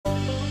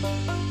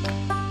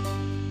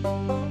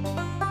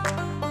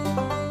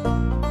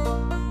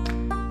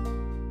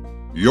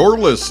You're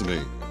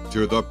listening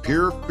to the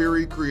Pure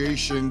Fury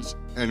Creations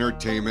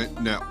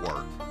Entertainment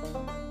Network.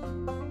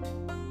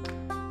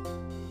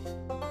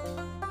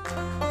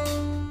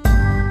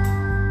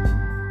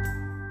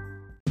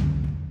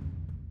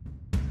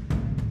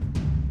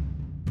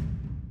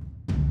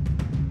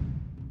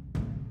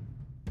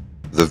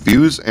 The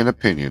views and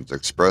opinions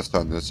expressed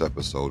on this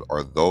episode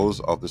are those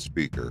of the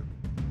speaker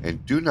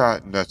and do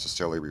not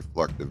necessarily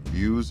reflect the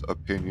views,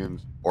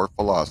 opinions, or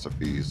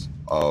philosophies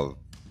of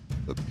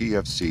the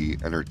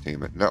PFC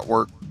Entertainment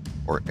Network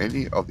or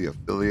any of the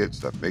affiliates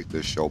that make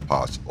this show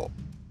possible.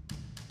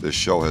 This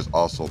show has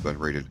also been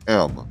rated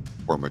M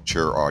for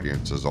mature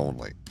audiences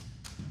only.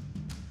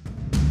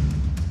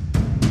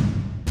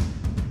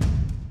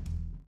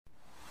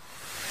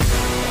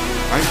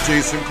 I'm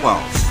Jason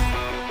Klaus,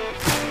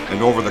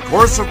 and over the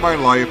course of my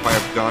life I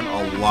have done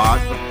a lot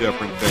of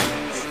different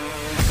things,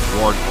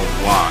 worn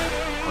a lot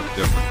of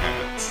different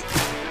hats.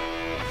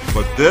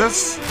 But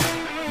this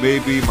may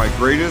be my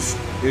greatest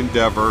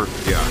endeavor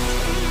yet.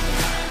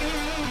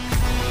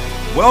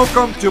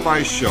 Welcome to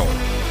my show,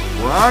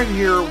 where on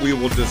here we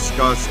will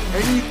discuss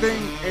anything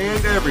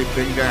and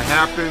everything that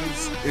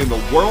happens in the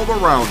world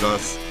around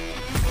us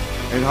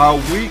and how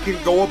we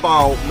can go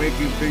about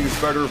making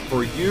things better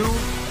for you,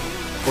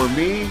 for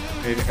me,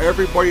 and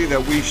everybody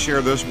that we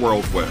share this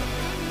world with.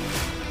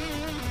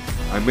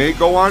 I may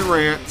go on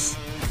rants,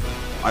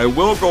 I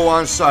will go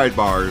on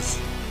sidebars,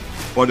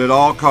 but it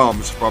all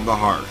comes from the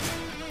heart.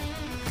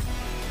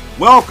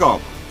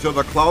 Welcome to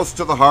the Close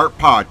to the Heart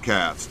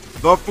podcast,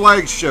 the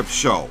flagship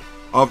show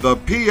of the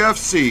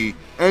PFC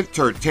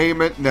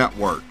Entertainment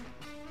Network.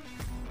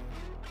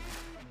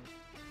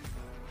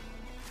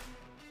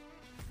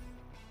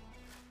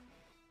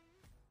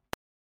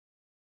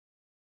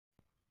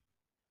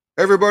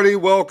 Everybody,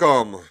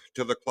 welcome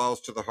to the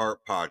Close to the Heart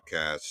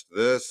podcast.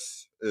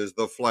 This is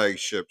the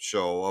flagship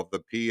show of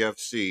the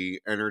PFC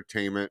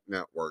Entertainment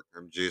Network.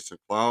 I'm Jason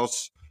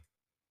Klaus.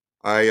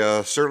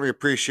 I certainly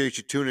appreciate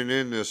you tuning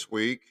in this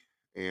week,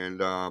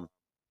 and I'm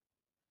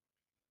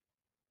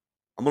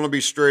going to be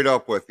straight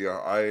up with you.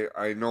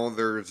 I know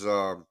there's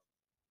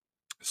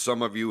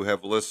some of you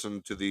have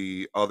listened to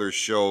the other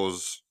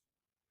shows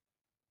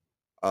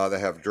that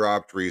have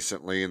dropped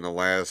recently in the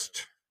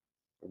last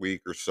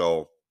week or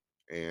so,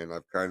 and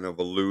I've kind of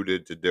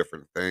alluded to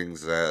different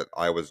things that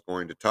I was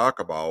going to talk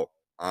about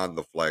on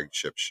the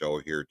flagship show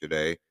here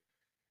today.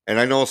 And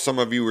I know some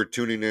of you were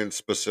tuning in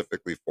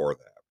specifically for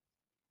that.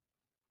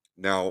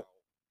 Now,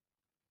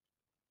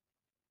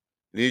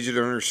 I need you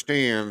to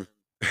understand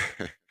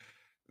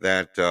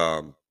that,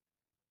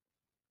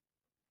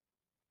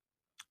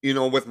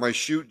 with my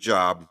shoot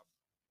job,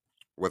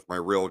 with my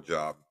real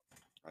job,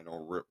 I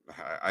know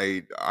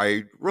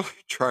I really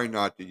try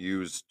not to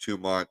use too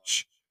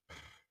much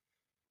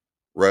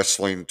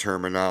wrestling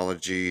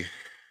terminology.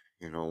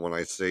 When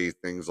I say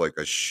things like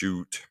a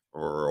shoot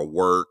or a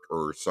work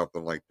or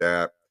something like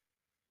that,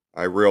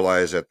 I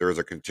realize that there's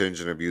a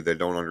contingent of you that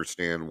don't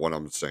understand what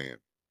I'm saying.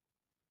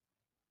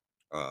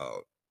 Uh,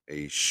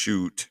 a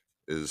shoot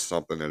is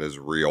something that is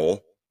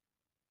real.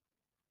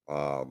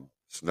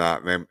 It's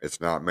not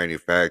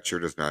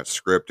manufactured. It's not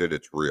scripted.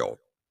 It's real.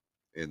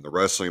 In the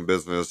wrestling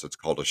business, it's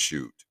called a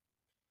shoot.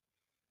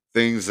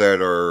 Things that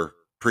are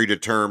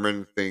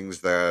predetermined,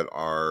 things that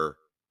are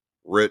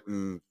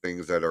written,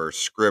 things that are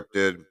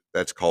scripted,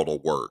 that's called a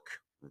work.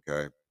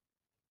 Okay.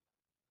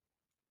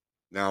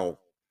 Now,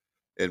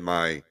 in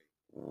my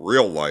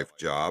real life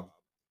job,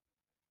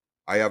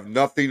 I have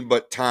nothing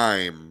but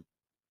time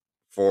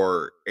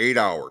for 8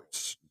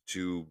 hours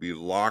to be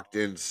locked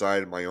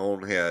inside my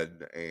own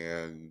head,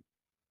 and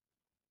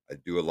I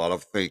do a lot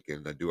of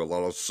thinking, I do a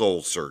lot of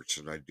soul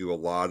searching, I do a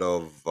lot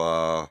of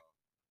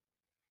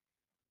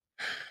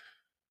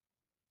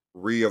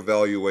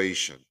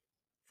reevaluation,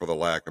 for the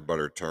lack of a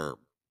better term.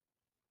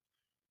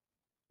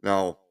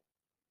 Now,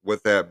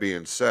 with that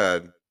being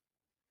said,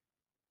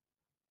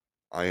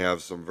 I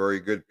have some very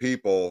good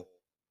people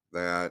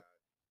that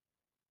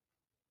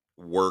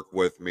work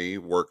with me,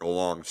 work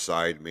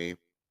alongside me.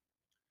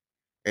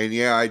 And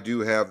yeah, I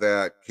do have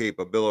that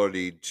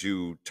capability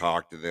to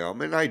talk to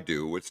them, and I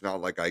do. It's not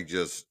like I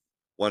just,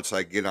 once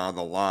I get on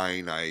the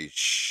line, I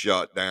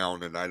shut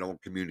down and I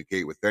don't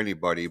communicate with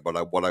anybody.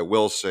 But what I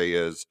will say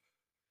is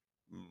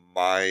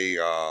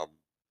my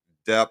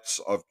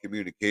depths of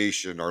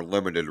communication are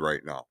limited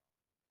right now.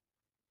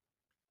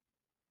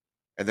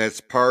 And that's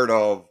part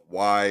of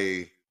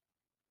I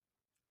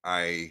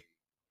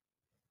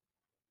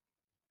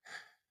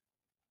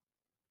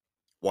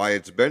why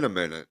it's been a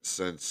minute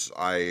since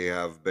I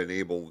have been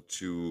able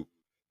to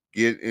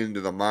get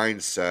into the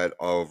mindset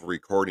of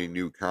recording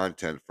new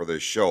content for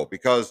this show.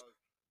 Because,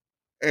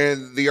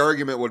 and the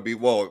argument would be,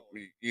 well,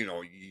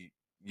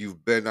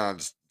 you've been on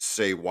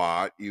Say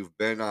What, you've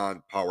been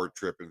on Power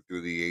Tripping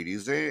through the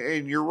 80s,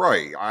 and you're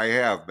right, I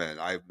have been.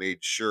 I've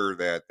made sure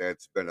that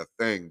that's been a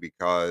thing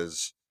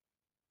because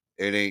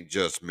it ain't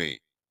just me.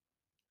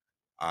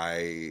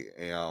 I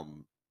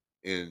am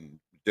in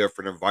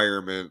different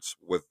environments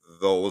with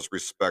those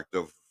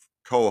respective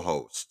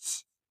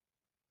co-hosts.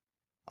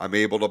 I'm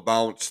able to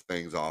bounce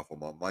things off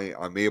them.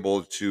 I'm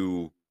able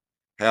to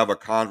have a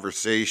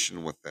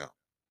conversation with them.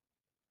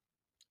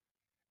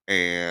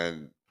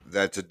 And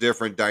that's a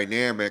different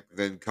dynamic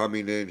than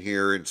coming in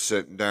here and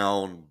sitting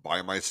down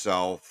by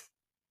myself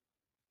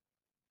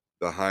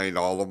behind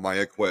all of my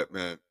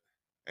equipment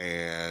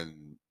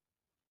and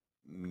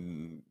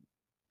mm,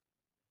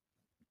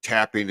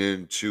 tapping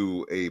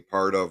into a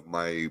part of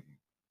my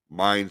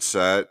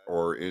mindset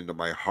or into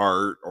my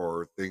heart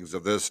or things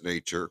of this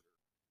nature.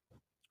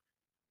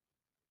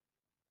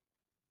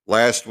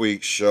 Last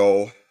week's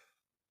show,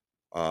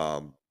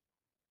 um,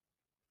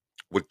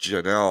 with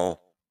Janelle,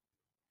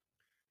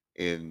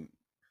 in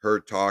her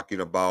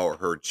talking about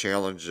her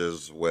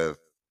challenges with,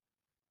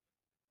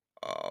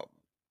 um,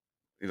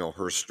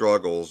 her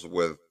struggles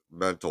with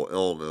mental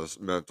illness,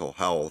 mental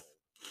health,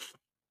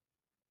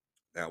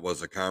 that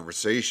was a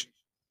conversation.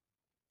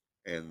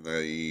 And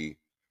the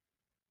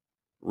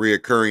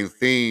reoccurring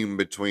theme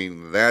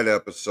between that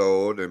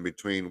episode and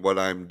between what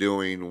I'm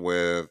doing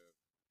with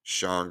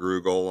Sean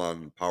Grugel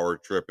on Power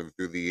Tripping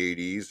Through the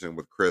 80s and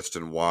with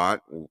Kristen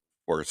Watt,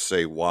 or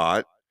say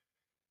Watt,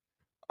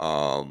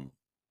 um,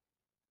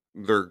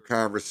 they're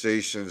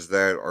conversations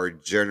that are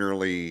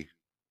generally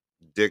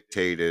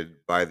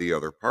dictated by the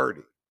other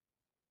party.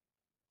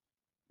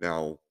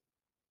 Now,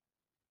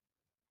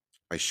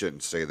 I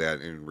shouldn't say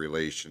that in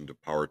relation to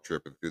Power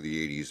Tripping Through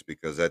the 80s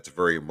because that's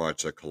very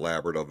much a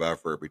collaborative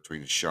effort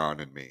between Sean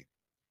and me.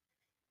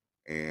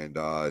 And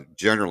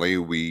generally,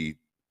 we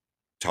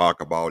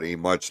talk about a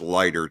much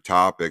lighter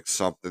topic,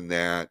 something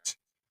that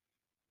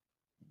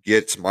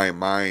gets my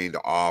mind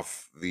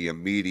off the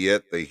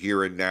immediate, the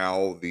here and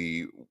now,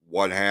 the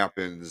what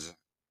happens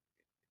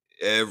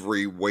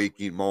every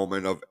waking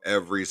moment of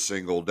every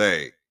single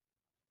day,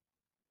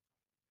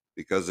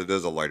 because it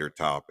is a lighter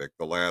topic.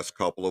 The last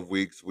couple of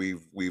weeks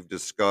we've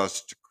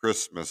discussed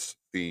Christmas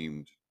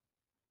themed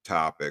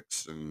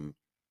topics, and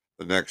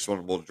the next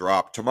one will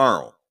drop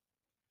tomorrow.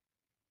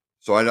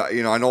 So I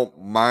don't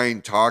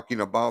mind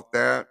talking about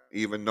that,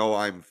 even though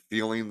I'm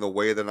feeling the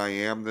way that I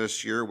am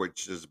this year,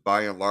 which is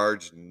by and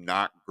large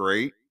not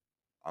great.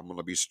 I'm going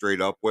to be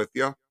straight up with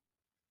you.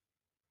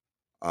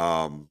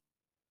 Um,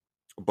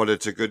 but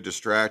it's a good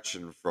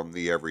distraction from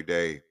the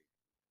everyday,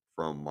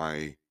 from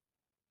my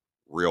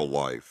real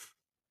life.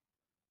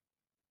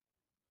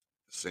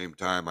 At the same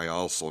time, I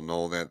also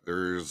know that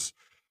there's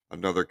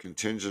another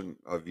contingent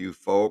of you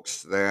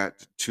folks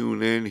that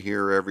tune in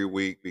here every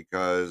week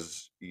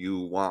because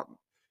you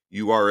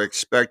are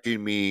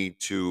expecting me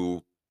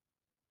to.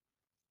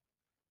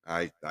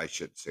 I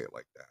shouldn't say it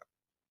like that.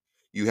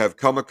 You have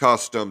come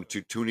accustomed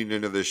to tuning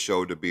into this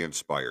show to be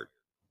inspired.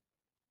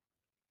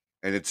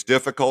 And it's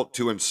difficult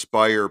to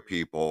inspire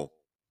people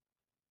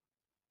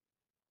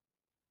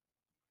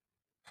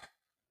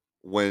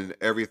when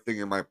everything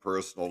in my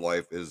personal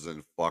life is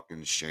in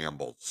fucking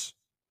shambles.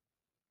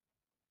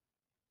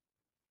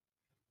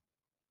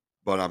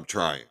 But I'm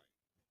trying.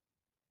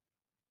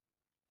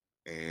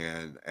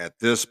 And at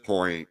this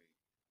point,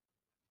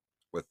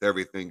 with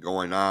everything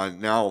going on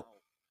now,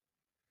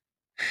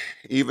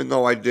 even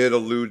though I did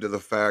allude to the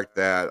fact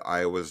that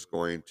I was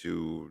going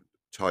to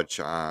touch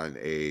on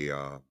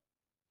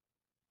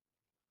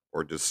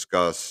or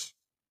discuss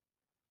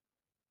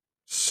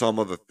some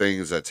of the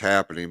things that's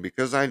happening,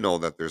 because I know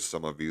that there's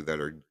some of you that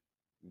are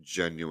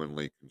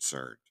genuinely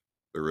concerned.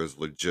 There is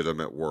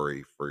legitimate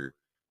worry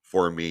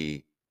for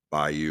me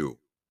by you,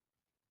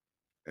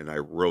 and I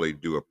really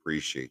do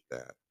appreciate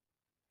that.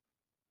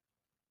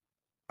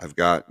 I've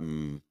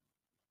gotten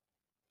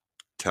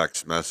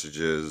text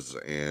messages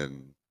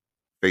and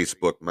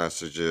Facebook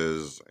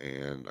messages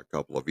and a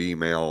couple of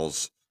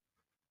emails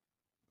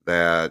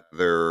that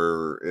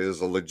there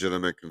is a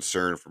legitimate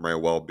concern for my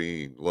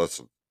well-being.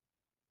 Listen,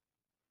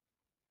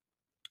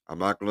 I'm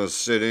not going to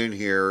sit in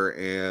here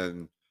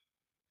and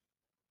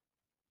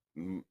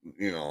mm,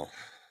 you know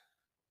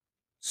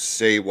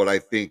say what I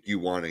think you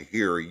want to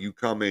hear. You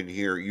come in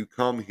here, you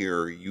come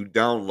here, you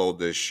download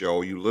this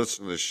show, you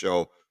listen to this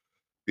show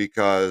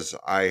because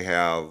I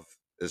have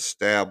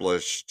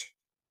established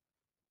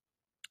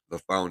the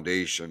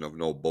foundation of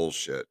no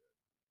bullshit.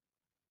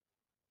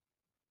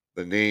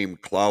 The name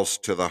Klaus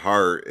to the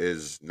Heart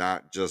is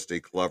not just a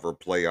clever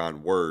play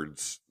on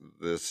words.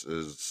 This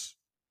is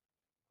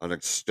an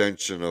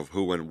extension of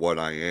who and what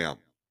I am.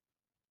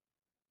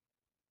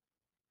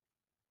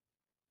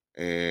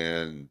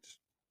 And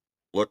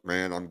look,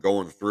 man, I'm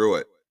going through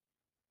it.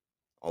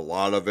 A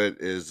lot of it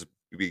is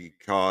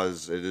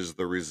because it is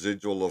the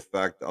residual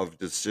effect of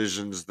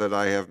decisions that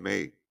I have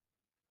made.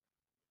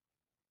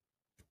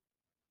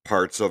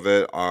 Parts of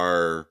it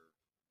are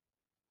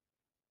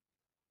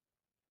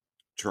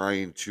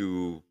trying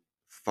to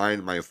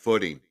find my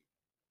footing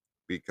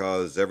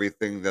because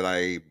everything that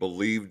I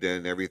believed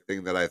in,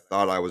 everything that I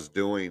thought I was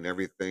doing,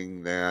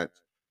 everything that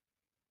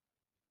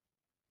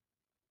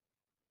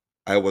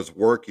I was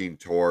working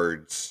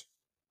towards,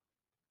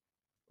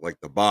 like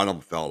the bottom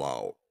fell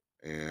out.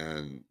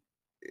 And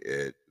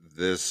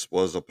this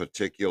was a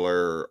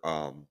particular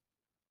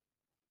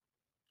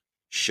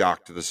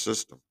shock to the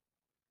system.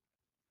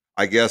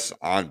 I guess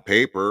on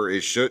paper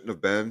it shouldn't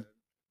have been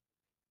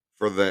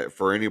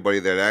for anybody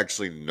that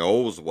actually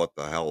knows what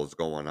the hell is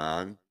going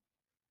on.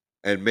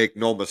 And make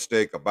no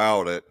mistake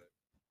about it,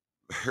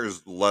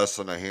 there's less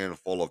than a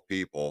handful of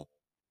people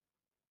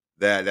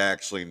that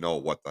actually know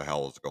what the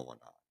hell is going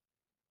on.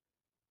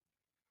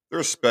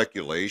 There's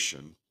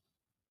speculation,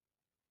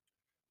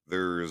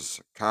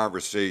 there's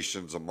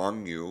conversations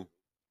among you,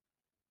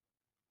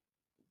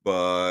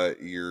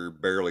 but you're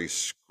barely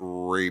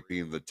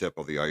scraping the tip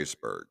of the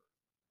iceberg.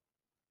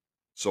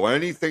 So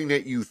anything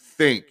that you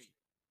think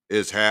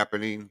is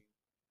happening,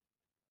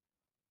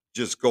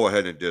 just go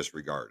ahead and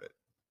disregard it.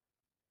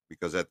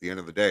 Because at the end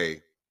of the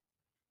day,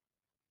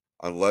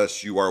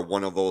 unless you are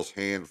one of those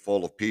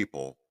handful of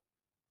people,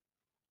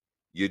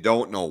 you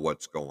don't know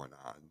what's going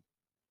on.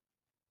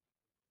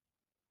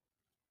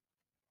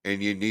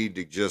 And you need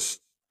to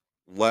just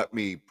let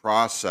me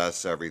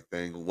process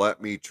everything.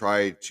 Let me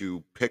try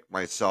to pick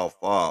myself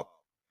up.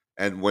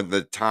 And when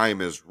the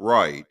time is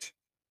right,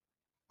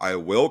 I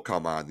will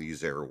come on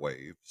these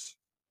airwaves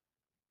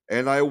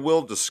and I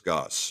will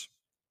discuss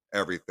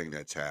everything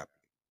that's happening.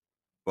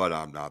 But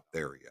I'm not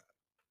there yet.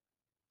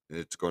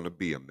 It's going to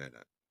be a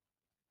minute.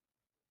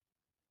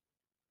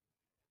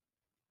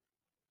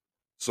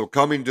 So,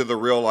 coming to the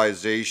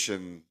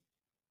realization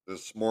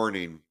this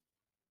morning,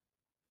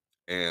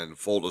 and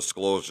full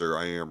disclosure,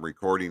 I am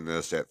recording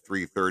this at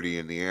 3:30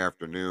 in the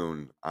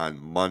afternoon on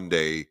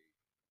Monday,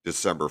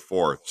 December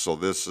 4th. So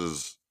this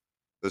is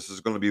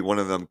going to be one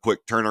of them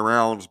quick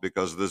turnarounds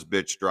because this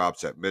bitch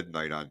drops at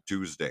midnight on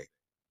Tuesday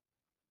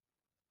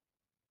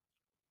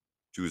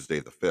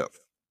the 5th.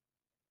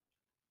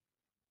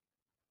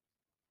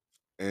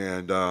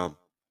 And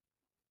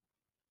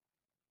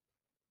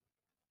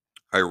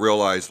I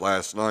realized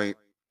last night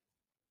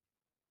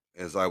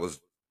as I was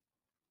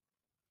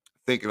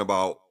thinking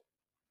about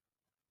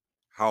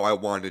how I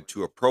wanted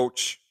to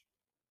approach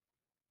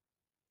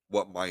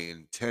what my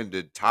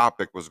intended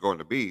topic was going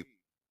to be,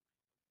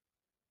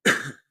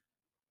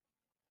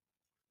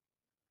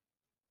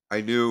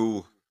 I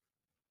knew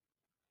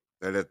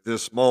that at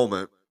this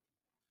moment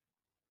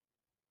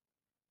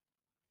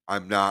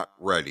I'm not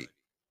ready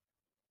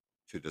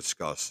to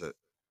discuss it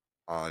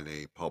on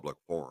a public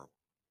forum.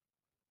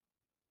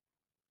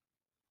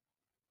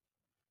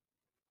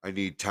 I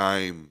need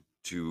time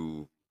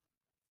to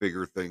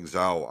figure things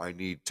out. I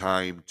need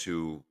time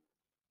to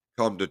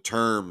come to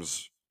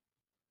terms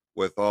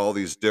with all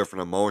these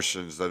different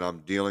emotions that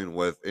I'm dealing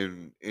with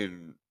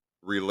in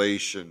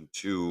relation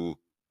to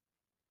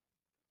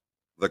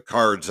the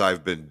cards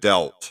I've been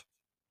dealt.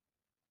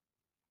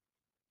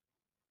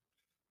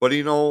 But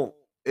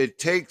it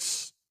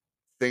takes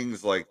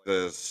things like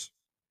this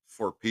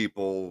for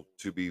people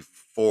to be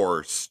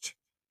forced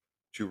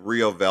to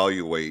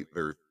reevaluate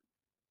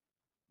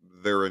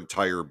their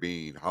entire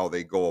being, how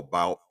they go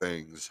about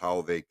things,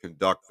 how they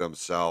conduct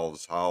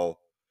themselves, how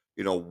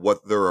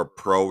what their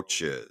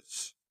approach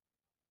is.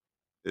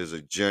 Is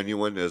it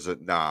genuine? Is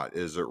it not?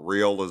 Is it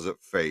real? Is it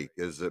fake?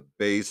 Is it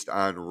based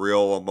on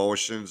real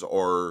emotions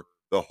or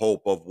the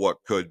hope of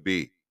what could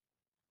be?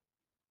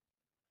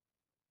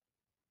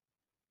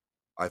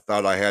 I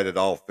thought I had it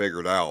all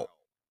figured out.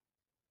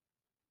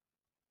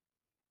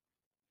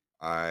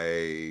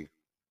 I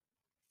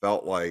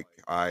felt like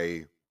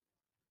I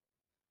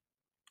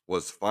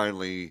was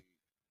finally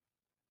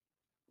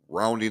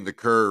rounding the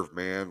curve,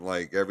 man.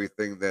 Like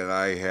everything that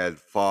I had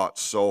fought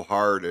so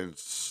hard and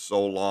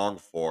so long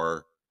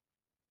for,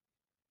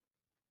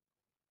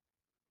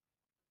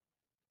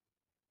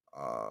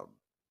 um,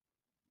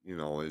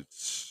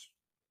 it's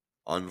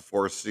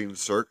unforeseen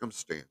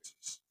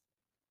circumstances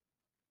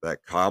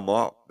that come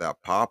up,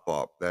 that pop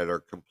up, that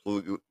are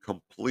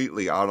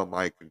completely out of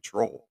my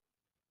control.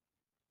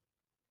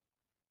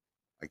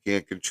 I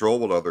can't control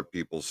what other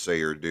people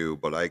say or do,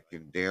 but I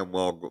can damn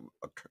well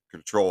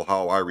control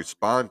how I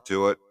respond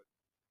to it.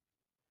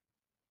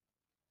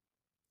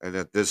 And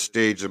at this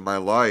stage in my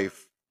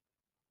life,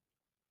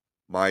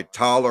 my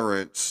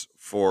tolerance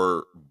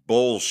for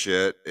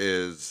bullshit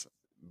is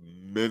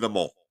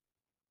minimal.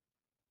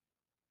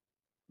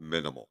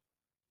 Minimal.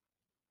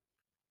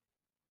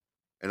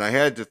 And I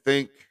had to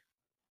think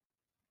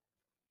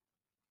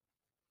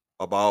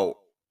about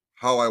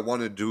how I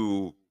wanted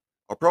to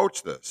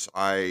approach this.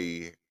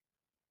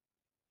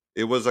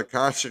 It was a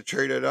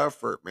concentrated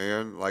effort,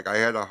 man. Like I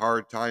had a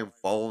hard time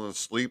falling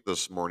asleep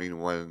this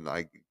morning when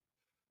I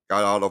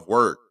got out of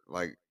work,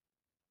 like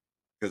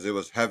because it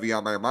was heavy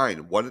on my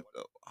mind.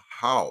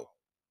 How,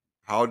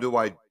 how do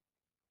I,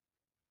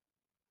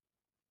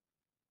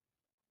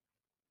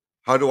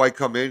 how do I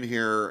come in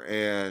here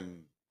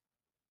and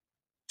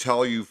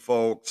tell you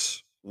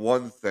folks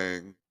one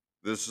thing?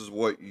 This is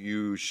what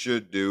you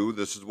should do.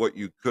 This is what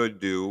you could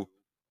do.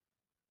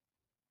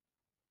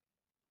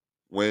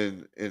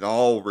 When in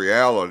all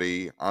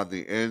reality, on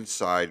the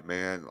inside,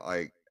 man,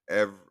 like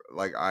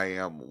I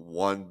am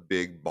one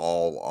big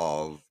ball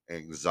of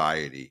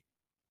anxiety,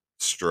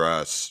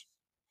 stress,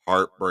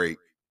 heartbreak,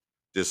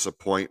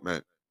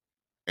 disappointment,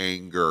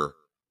 anger.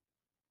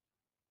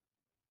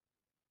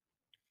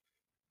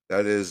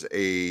 That is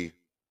a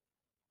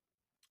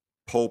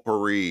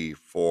potpourri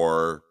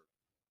for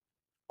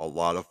a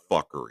lot of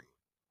fuckery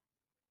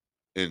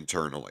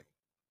internally.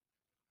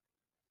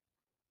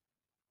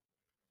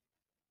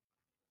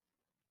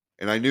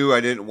 And I knew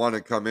I didn't want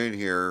to come in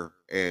here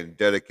and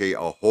dedicate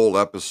a whole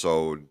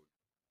episode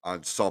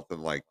on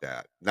something like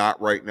that.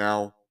 Not right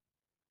now,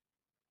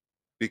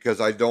 because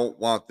I don't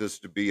want this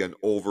to be an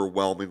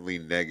overwhelmingly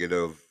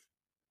negative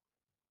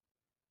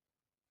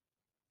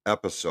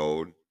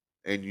episode.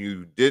 And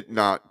you did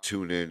not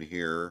tune in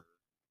here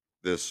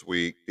this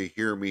week to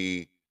hear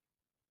me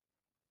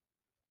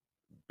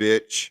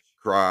bitch,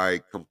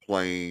 cry,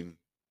 complain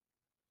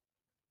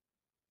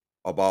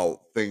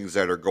about things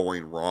that are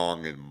going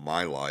wrong in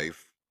my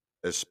life,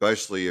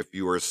 especially if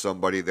you are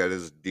somebody that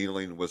is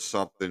dealing with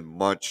something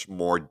much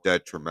more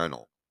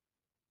detrimental.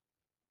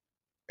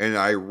 And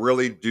I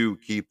really do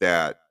keep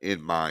that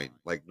in mind.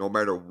 Like, no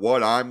matter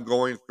what I'm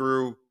going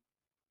through,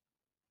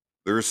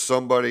 there's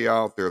somebody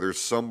out there,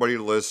 there's somebody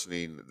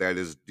listening that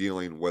is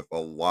dealing with a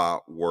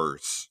lot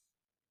worse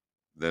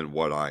than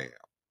what I am.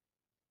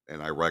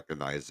 And I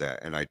recognize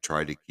that, and I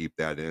try to keep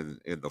that in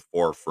the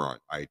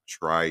forefront. I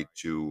try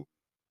to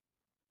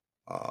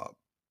uh,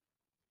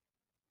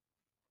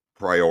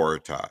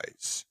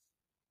 prioritize.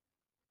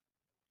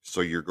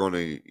 So you're going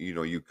to,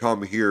 you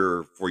come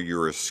here for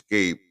your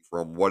escape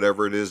from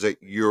whatever it is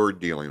that you're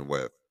dealing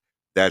with.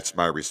 That's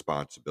my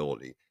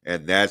responsibility.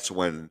 And that's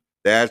when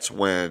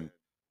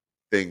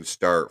things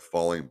start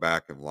falling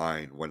back in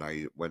line, when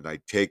I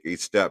take a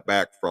step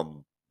back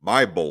from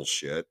my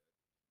bullshit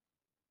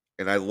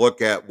and I look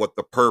at what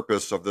the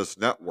purpose of this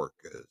network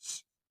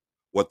is,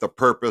 what the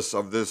purpose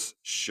of this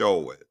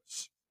show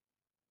is,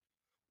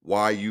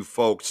 why you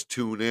folks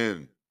tune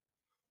in,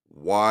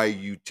 why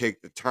you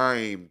take the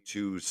time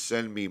to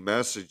send me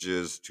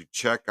messages to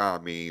check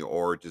on me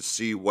or to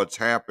see what's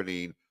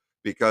happening,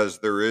 because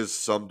there is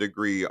some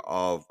degree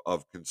of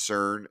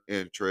concern,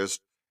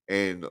 interest,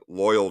 and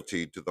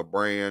loyalty to the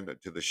brand,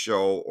 to the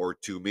show, or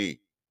to me.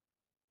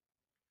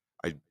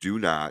 I do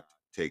not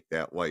take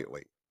that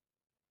lightly.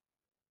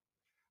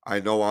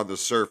 I know on the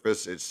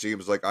surface it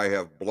seems like I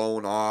have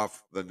blown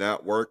off the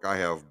network. I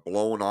have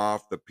blown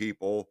off the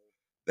people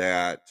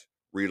that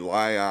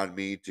rely on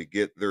me to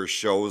get their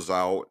shows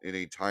out in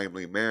a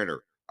timely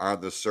manner.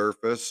 On the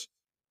surface,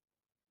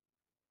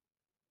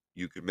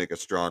 you could make a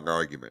strong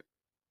argument.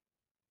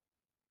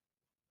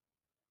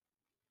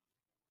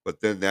 But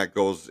then that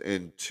goes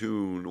in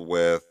tune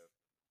with,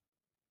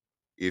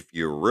 if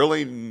you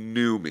really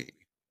knew me,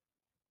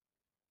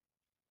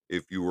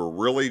 if you were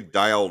really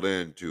dialed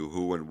into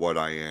who and what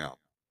I am,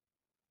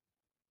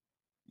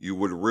 you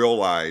would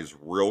realize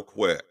real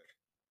quick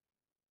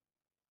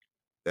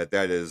that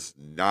that is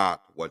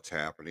not what's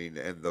happening.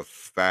 And the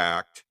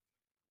fact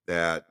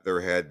that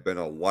there had been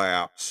a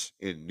lapse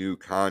in new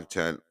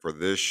content for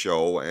this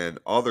show and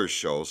other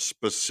shows,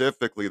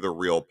 specifically the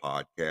Real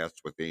Podcast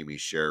with Amy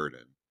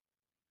Sheridan,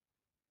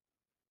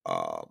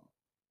 um,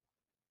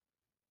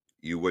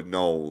 you would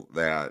know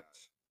that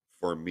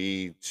for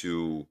me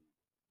to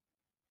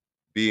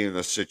be in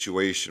a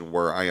situation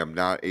where I am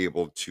not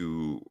able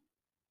to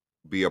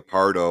be a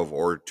part of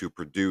or to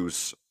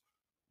produce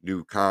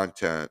new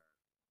content,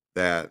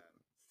 that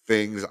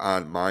things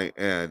on my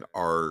end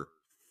are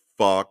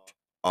fucked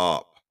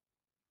up.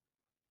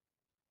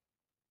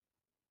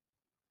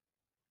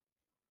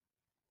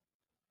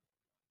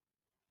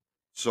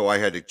 So I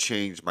had to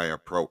change my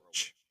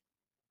approach.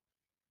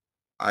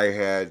 I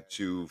had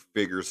to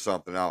figure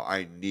something out.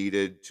 I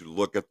needed to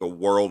look at the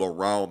world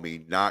around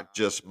me, not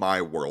just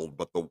my world,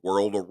 but the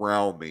world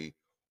around me.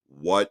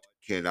 What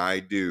can I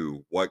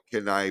do? What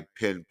can I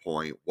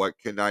pinpoint? What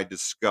can I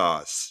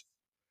discuss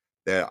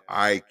that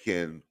I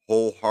can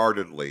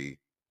wholeheartedly,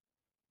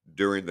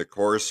 during the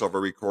course of a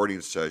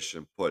recording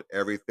session, put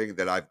everything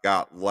that I've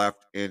got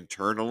left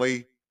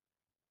internally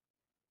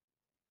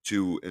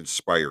to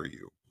inspire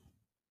you,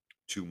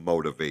 to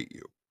motivate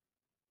you?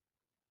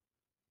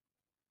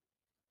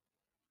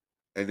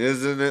 And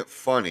isn't it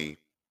funny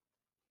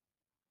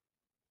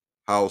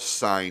how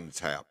signs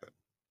happen?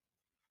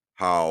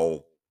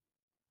 How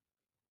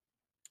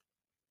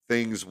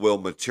things will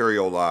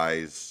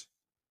materialize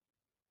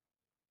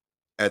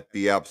at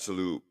the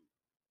absolute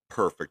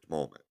perfect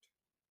moment.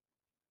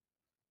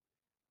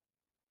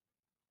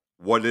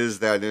 What is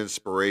that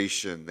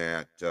inspiration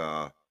that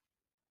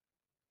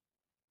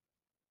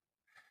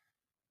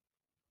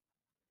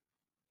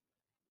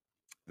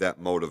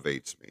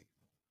motivates me,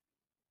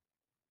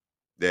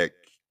 that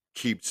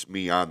keeps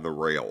me on the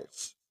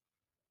rails?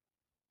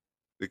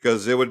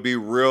 Because it would be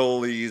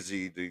real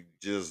easy to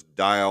just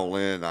dial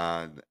in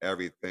on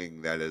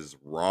everything that is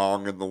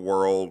wrong in the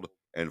world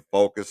and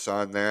focus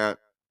on that.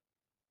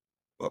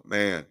 But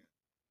man,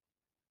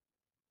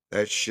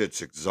 that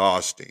shit's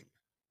exhausting.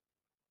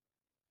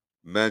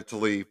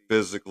 Mentally,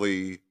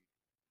 physically,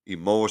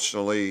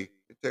 emotionally,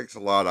 it takes a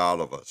lot out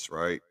of us,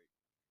 right?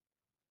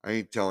 I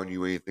ain't telling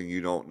you anything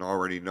you don't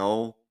already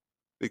know,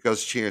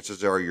 because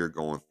chances are you're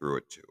going through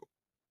it too.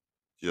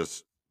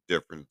 Just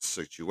different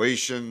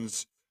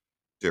situations,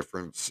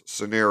 different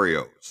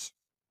scenarios.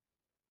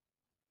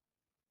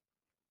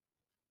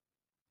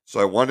 So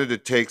I wanted to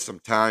take some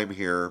time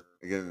here.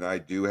 Again, I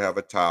do have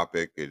a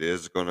topic. It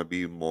is going to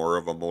be more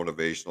of a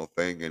motivational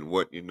thing, and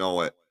what you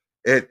know it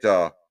it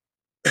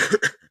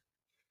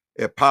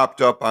it popped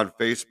up on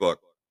Facebook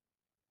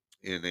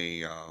in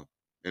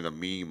a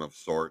meme of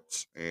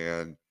sorts,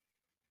 and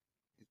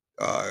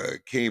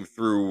it came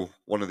through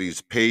one of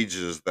these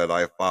pages that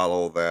I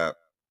follow that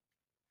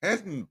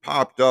hadn't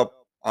popped up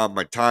on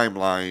my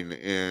timeline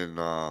in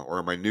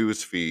or my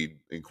news feed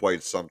in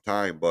quite some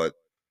time, but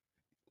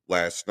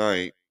last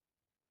night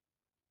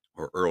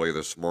or early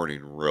this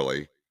morning,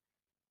 really,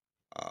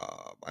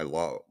 I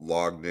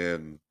logged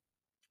in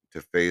to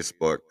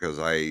Facebook because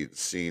I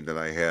seen that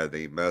I had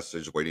a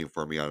message waiting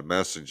for me on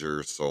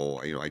Messenger. So,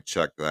 I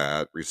checked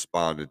that,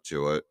 responded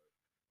to it.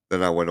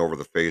 Then I went over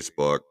to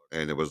Facebook,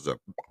 and it was the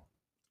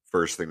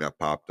first thing that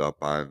popped up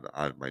on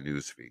my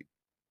news feed.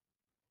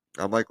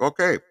 I'm like,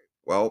 okay,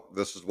 well,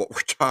 this is what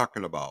we're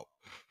talking about.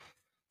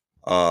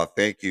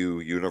 Thank you,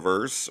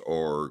 universe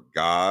or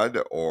God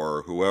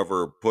or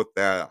whoever put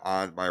that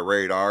on my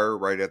radar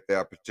right at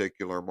that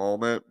particular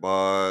moment.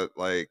 But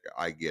like,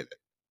 I get it.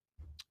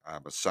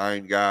 I'm a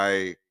sign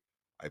guy.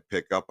 I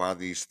pick up on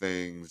these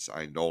things.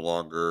 I no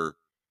longer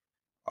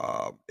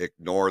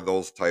ignore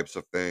those types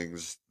of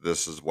things.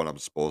 This is what I'm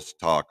supposed to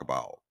talk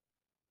about.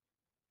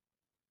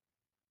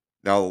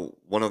 Now,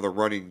 one of the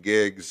running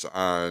gigs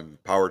on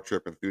Power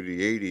Tripping Through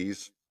the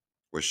 80s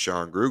with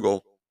Sean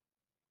Grugel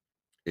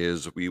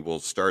is we will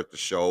start the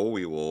show.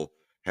 We will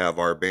have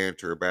our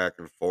banter back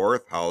and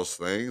forth. How's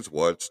things?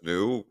 What's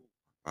new?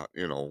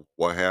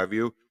 What have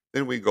you.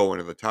 Then we go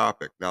into the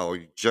topic. Now,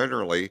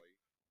 generally,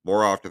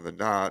 more often than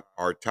not,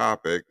 our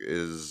topic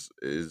is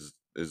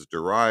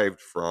derived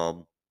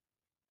from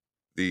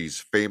these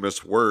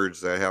famous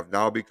words that have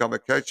now become a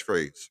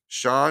catchphrase.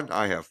 Sean,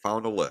 I have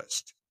found a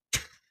list.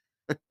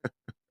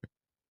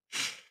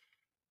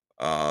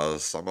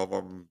 Some of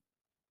them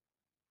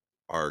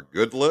are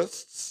good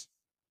lists,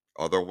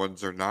 other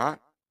ones are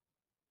not.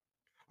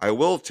 I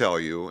will tell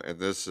you, and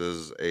this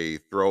is a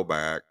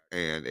throwback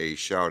and a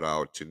shout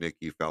out to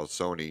Nikki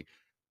Falsoni.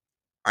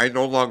 I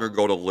no longer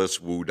go to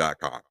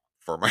listwoo.com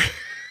for my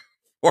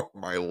for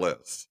my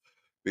lists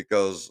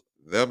because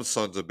them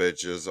sons of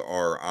bitches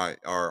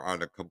are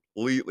on a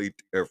completely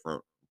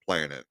different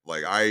planet.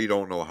 Like I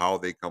don't know how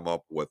they come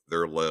up with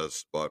their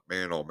lists, but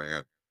man oh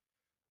man,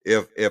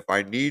 if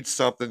I need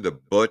something to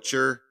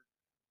butcher,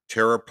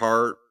 tear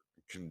apart,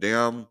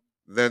 condemn,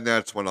 then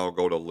that's when I'll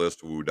go to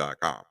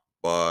listwoo.com.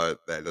 But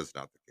that is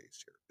not the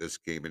case here. This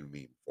came in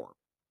meme form.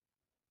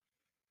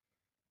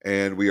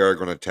 And we are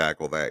going to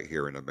tackle that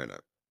here in a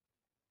minute.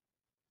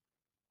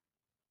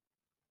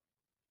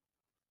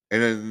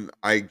 And then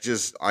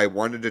I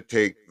wanted to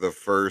take the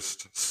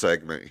first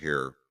segment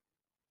here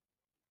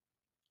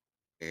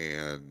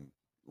and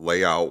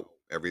lay out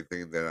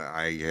everything that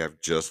I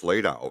have just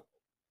laid out,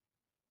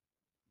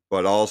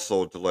 but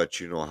also to let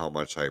you know how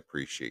much I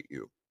appreciate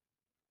you.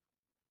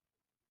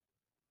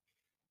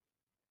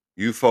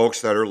 You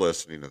folks that are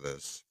listening to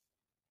this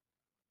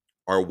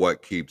are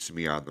what keeps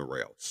me on the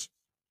rails.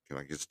 Can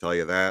I just tell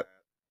you that?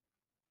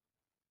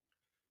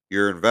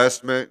 Your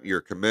investment,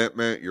 your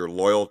commitment, your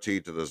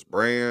loyalty to this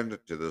brand,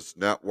 to this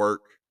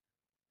network,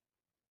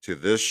 to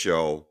this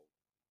show,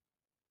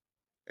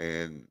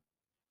 and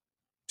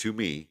to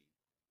me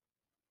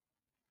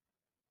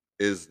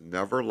is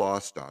never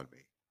lost on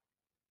me.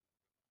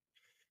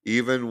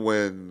 Even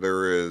when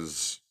there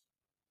is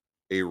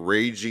a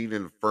raging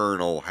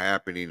inferno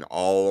happening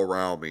all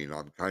around me and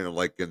I'm kind of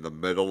like in the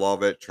middle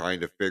of it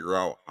trying to figure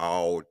out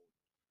how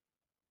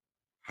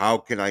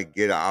can I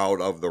get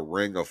out of the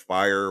ring of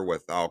fire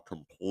without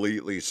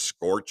completely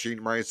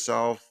scorching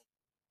myself?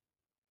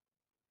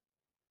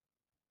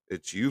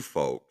 It's you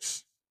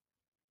folks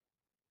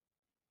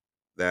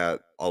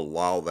that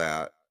allow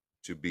that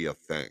to be a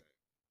thing.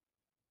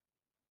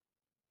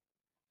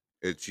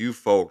 It's you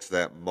folks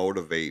that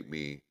motivate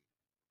me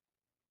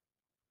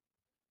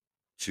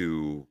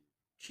to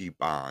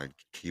keep on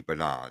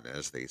keeping on,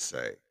 as they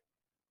say.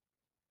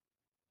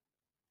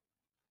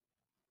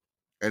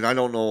 And I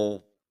don't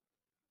know,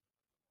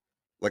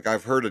 like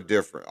I've heard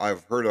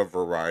a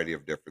variety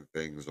of different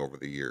things over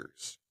the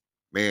years.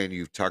 Man,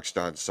 you've touched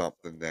on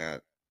something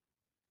that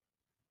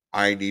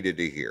I needed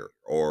to hear,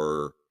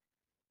 or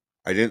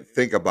I didn't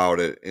think about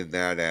it in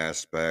that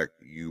aspect.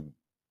 You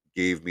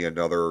gave me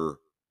another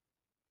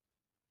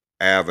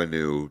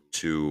avenue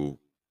to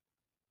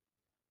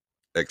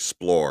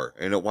explore,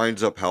 and it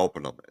winds up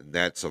helping them. And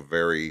that's a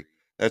very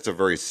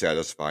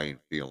satisfying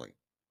feeling,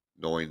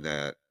 knowing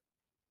that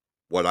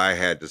what I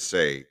had to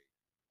say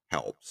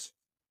helps.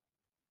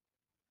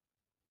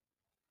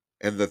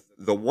 And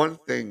the one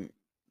thing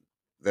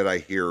that I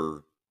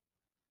hear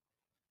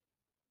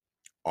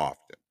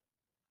often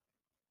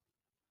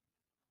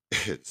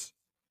is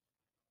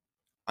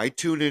I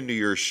tune into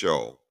your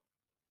show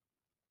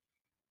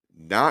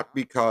not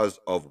because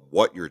of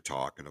what you're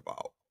talking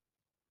about,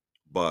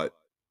 but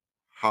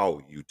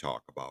how you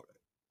talk about it.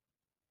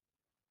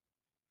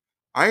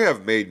 I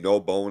have made no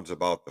bones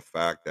about the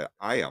fact that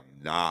I am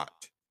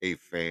not a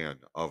fan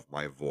of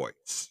my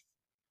voice.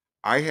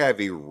 I have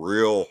a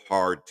real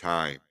hard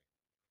time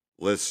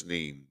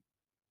listening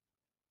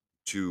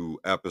to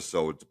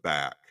episodes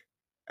back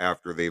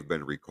after they've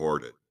been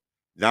recorded.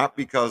 Not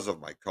because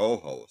of my co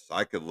hosts,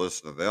 I could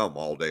listen to them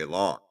all day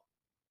long.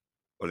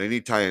 But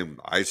anytime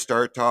I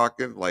start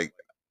talking, like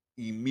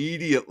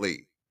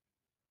immediately,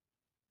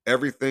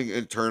 everything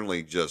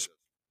internally just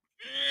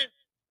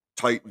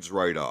tightens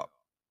right up.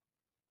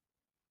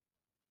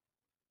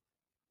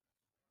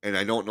 And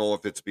I don't know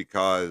if it's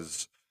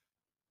because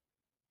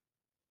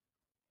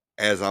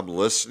as I'm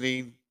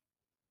listening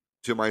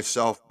to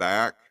myself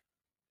back,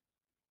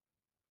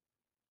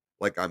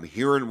 like I'm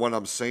hearing what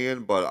I'm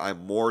saying, but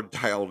I'm more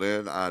dialed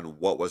in on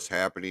what was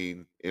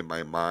happening in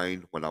my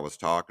mind when I was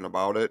talking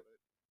about it.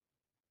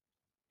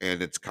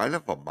 And it's kind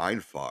of a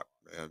mind fuck,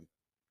 man.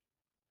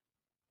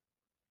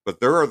 But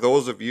there are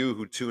those of you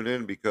who tune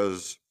in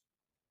because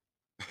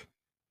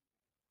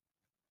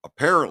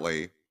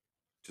apparently,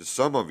 to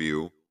some of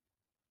you,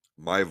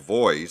 my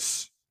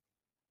voice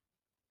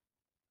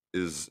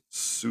is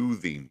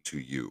soothing to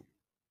you.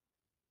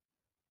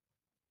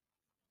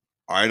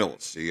 I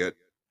don't see it.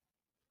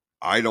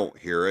 I don't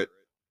hear it.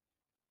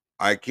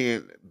 I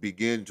can't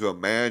begin to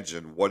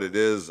imagine what it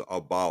is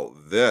about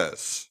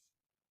this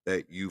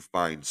that you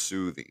find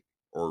soothing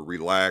or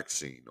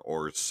relaxing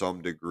or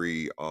some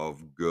degree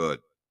of good.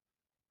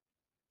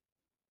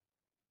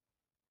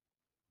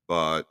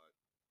 But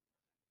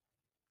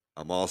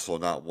I'm also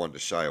not one to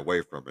shy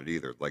away from it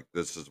either. Like,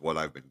 this is what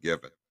I've been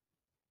given.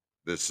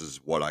 This is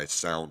what I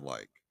sound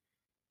like.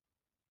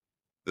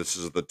 This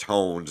is the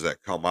tones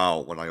that come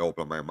out when I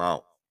open my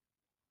mouth.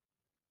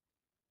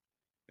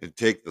 And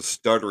take the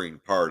stuttering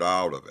part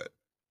out of it.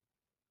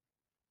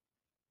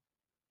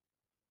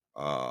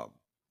 Um,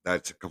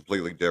 that's a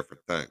completely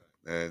different thing.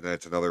 And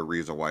that's another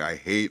reason why I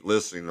hate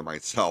listening to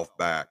myself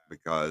back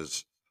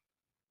because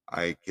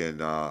I can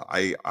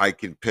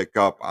pick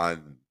up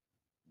on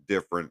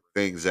different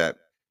things that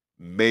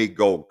may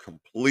go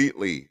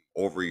completely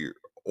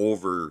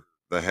over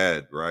the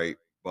head, right?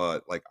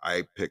 But like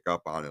I pick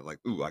up on it like,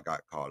 ooh, I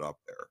got caught up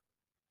there.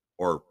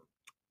 Or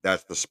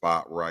that's the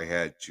spot where I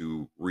had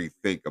to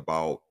rethink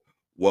about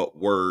what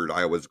word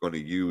I was going to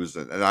use.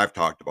 And I've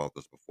talked about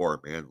this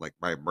before, man. Like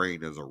my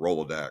brain is a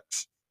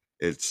Rolodex.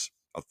 It's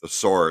a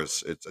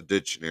thesaurus. It's a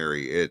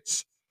dictionary.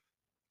 It's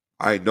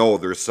I know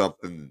there's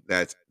something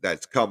that's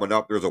coming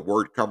up. There's a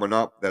word coming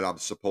up that I'm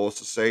supposed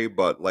to say,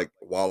 but like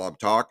while I'm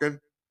talking,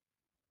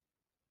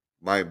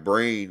 my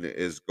brain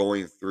is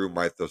going through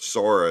my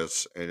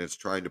thesaurus and it's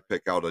trying to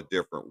pick out a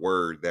different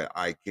word that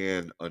I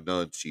can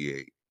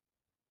enunciate.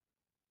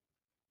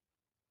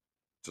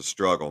 It's a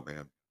struggle,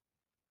 man.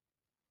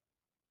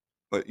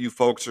 But you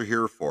folks are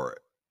here for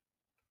it.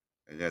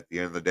 And at the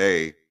end of the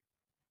day,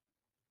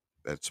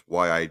 that's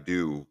why I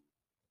do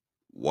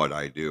what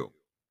I do.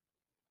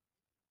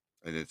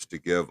 And it's to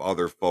give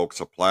other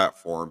folks a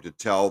platform to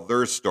tell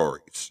their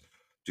stories,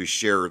 to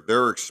share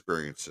their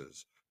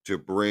experiences, to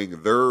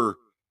bring their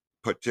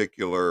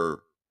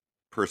particular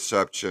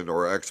perception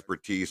or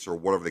expertise or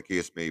whatever the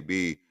case may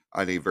be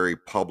on a very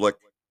public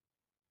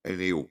and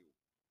a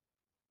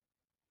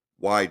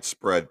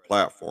widespread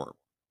platform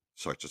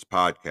such as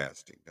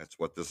podcasting. That's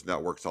what this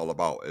network's all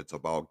about. It's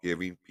about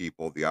giving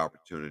people the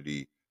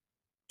opportunity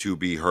to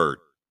be heard.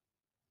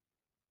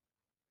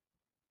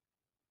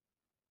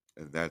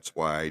 And that's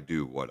why I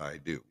do what I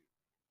do.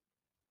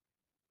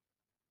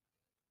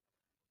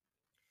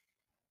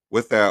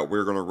 With that,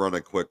 we're going to run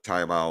a quick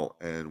timeout.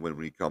 And when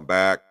we come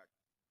back,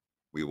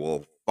 we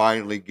will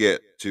finally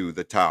get to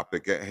the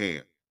topic at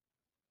hand.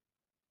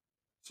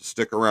 So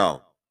stick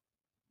around.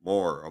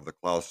 More of the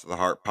Close to the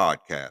Heart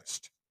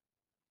podcast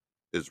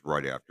is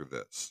right after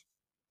this.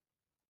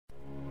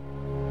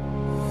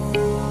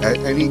 At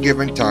any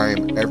given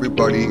time,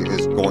 everybody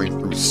is going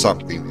through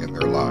something in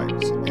their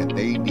lives, and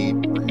they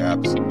need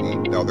perhaps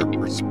another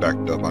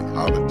perspective on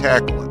how to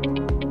tackle it.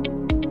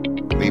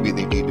 Maybe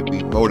they need to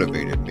be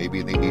motivated,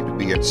 maybe they need to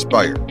be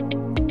inspired.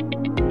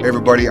 Hey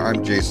everybody,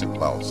 I'm Jason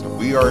Klaus, and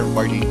we are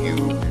inviting you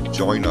to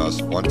join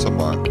us once a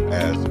month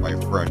as my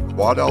friend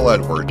Quadell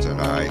Edwards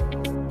and I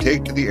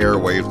take to the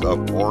airwaves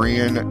of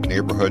Orion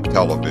Neighborhood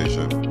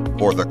Television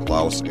for the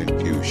Klaus and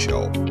Q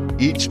Show.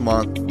 Each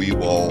month, we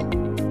will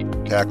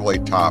tackle a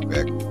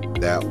topic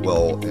that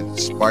will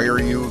inspire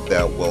you,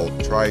 that will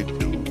try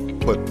to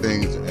put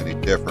things in a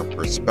different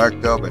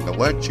perspective, and to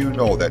let you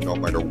know that no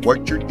matter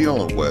what you're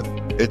dealing with,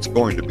 it's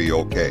going to be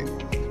okay.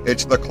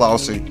 It's the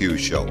Klaus and Q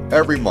Show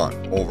every month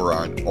over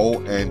on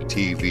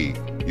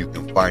ONTV. You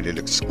can find it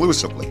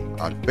exclusively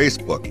on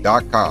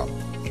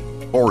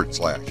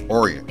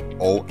Facebook.com/Orion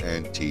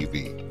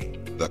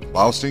ONTV. The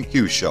Klaus and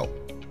Q Show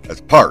as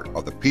part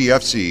of the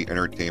PFC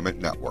Entertainment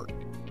Network.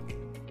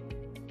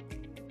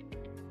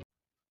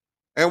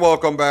 And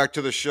welcome back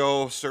to the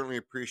show. Certainly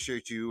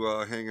appreciate you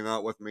hanging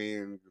out with me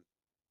and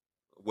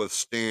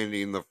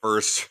withstanding the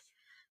first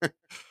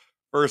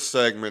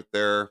segment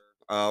there.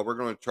 We're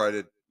going to try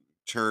to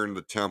turn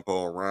the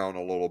tempo around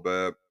a little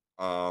bit.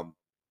 Um,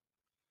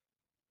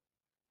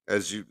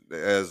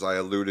 as I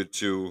alluded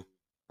to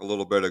a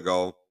little bit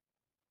ago,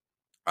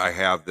 I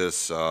have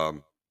this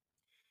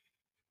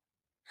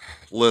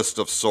list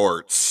of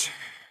sorts,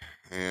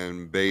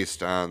 and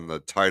based on the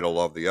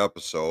title of the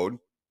episode,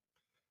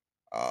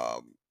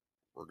 um,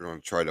 we're going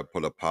to try to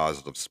put a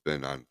positive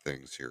spin on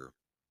things here.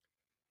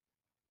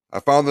 I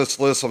found this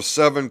list of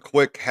 7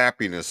 quick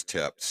happiness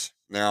tips.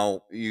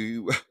 Now,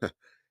 you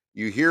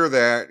you hear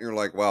that, and you're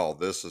like, "Well,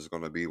 this is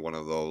going to be one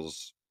of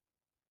those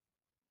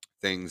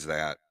things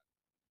that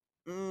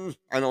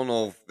I don't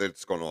know if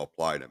it's going to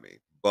apply to me."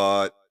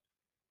 But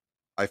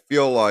I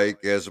feel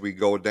like as we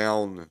go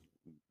down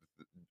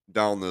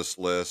this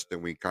list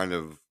and we kind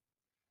of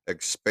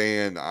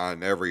expand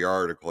on every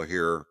article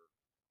here,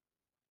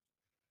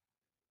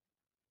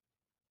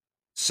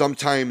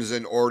 sometimes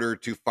in order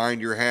to find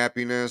your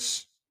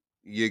happiness,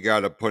 you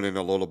got to put in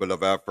a little bit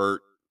of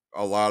effort.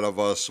 A lot of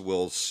us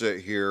will sit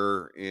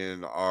here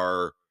in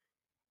our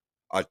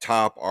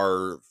atop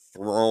our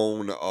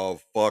throne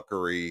of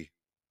fuckery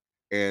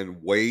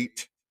and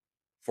wait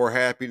for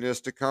happiness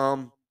to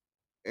come,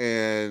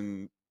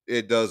 and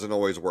it doesn't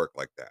always work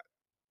like that.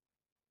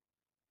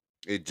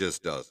 It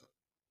just doesn't.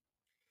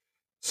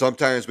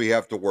 Sometimes we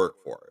have to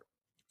work for it.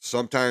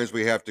 Sometimes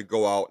we have to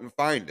go out and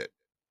find it.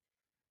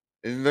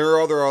 And there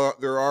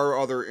are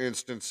other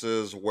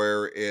instances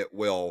where it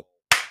will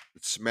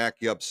smack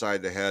you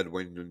upside the head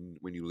when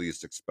you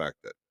least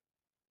expect it.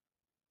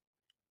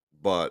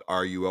 But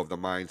are you of the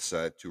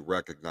mindset to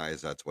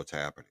recognize that's what's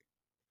happening?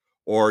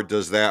 Or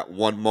does that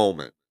one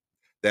moment,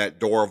 that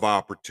door of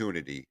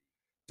opportunity,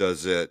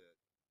 does it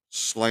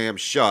slam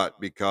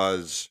shut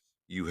because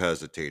you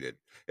hesitated?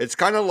 It's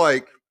kind of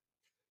like,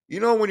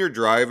 when you're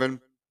driving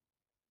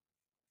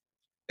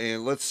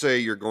and let's say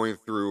you're going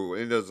through,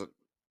 it doesn't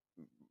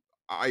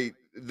I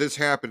this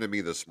happened to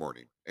me this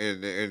morning,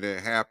 and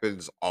it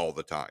happens all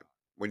the time.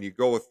 When you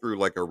go through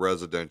like a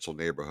residential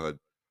neighborhood,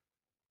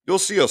 you'll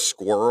see a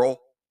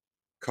squirrel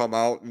come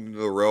out into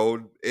the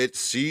road. It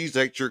sees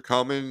that you're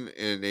coming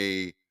in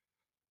a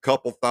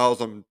couple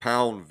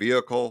thousand-pound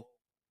vehicle,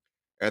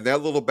 and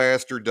that little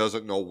bastard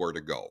doesn't know where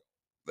to go.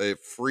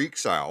 It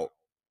freaks out.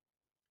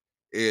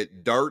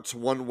 It darts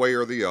one way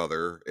or the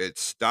other. It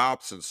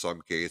stops in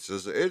some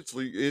cases.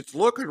 It's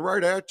looking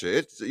right at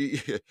you.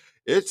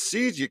 It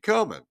sees you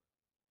coming.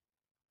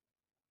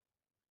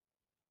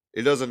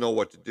 It doesn't know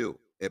what to do.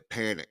 It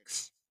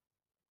panics.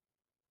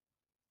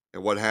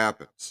 And what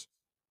happens?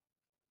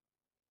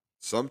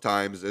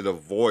 Sometimes it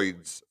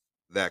avoids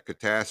that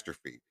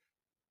catastrophe.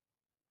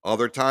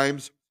 Other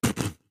times,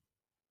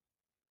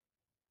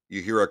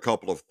 you hear a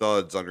couple of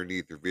thuds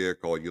underneath your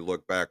vehicle. You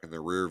look back in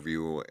the rear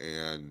view,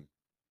 and,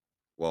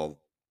 well,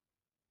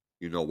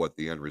 you know what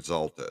the end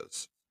result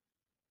is.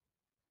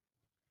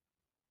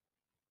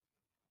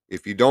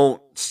 If you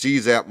don't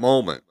seize that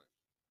moment,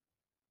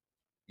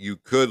 you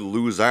could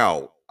lose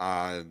out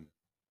on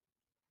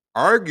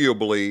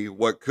arguably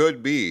what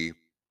could be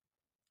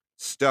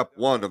step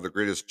one of the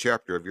greatest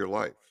chapter of your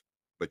life.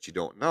 But you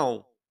don't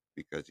know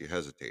because you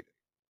hesitated.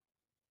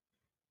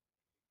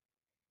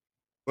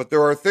 But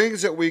there are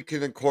things that we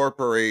can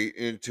incorporate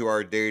into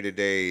our day to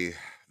day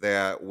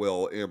that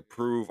will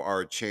improve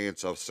our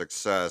chance of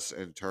success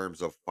in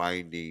terms of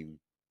finding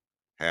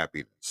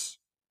happiness.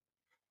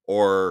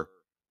 Or,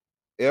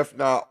 if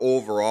not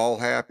overall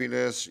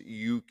happiness,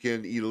 you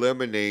can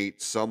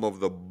eliminate some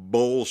of the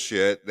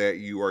bullshit that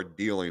you are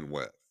dealing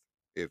with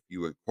if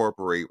you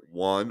incorporate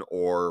one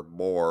or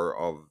more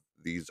of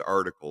these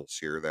articles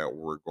here that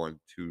we're going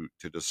to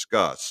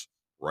discuss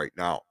right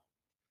now.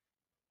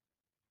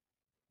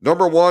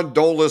 Number one,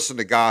 don't listen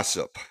to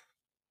gossip.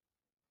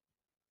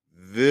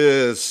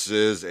 This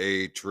is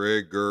a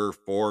trigger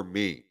for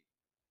me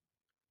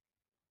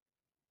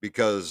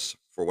because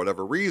for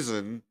whatever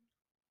reason,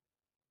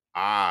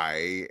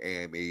 I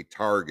am a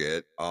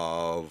target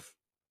of,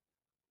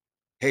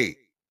 hey,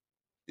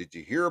 did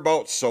you hear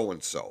about so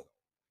and so?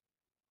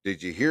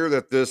 Did you hear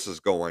that this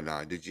is going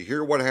on? Did you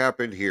hear what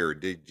happened here?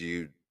 Did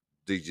you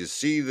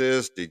see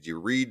this? Did you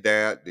read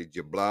that? Did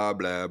you blah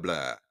blah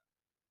blah?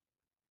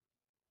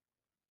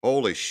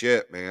 Holy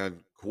shit,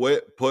 man.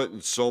 Quit putting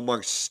so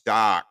much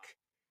stock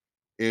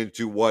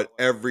into what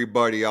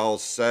everybody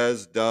else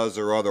says, does,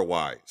 or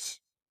otherwise.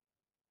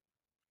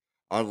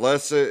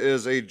 Unless it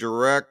is a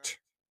direct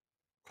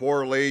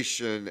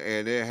correlation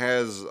and it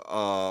has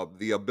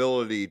the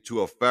ability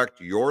to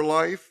affect your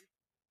life,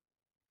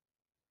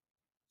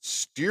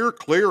 steer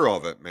clear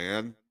of it,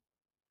 man.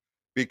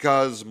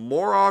 Because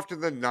more often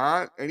than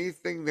not,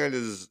 anything that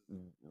is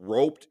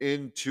roped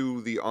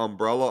into the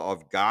umbrella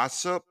of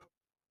gossip,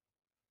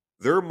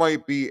 there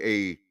might be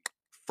a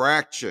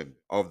fraction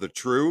of the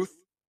truth,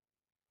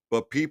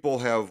 but people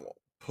have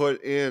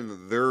put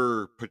in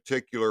their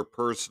particular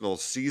personal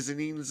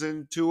seasonings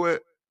into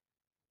it,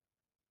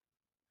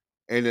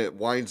 and it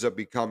winds up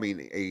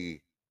becoming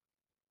a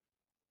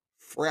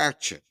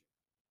fraction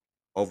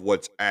of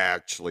what's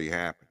actually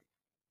happening.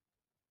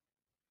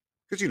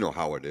 Because you know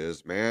how it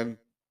is, man.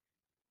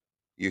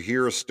 You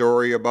hear a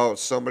story about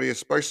somebody,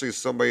 especially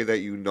somebody that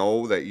you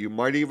know that you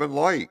might even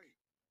like.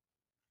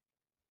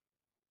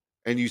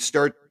 and you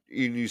start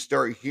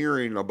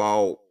hearing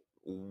about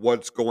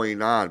what's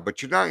going on,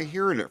 but you're not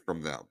hearing it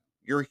from them.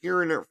 You're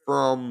hearing it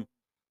from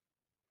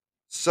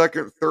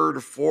second,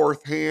 third,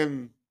 fourth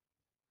hand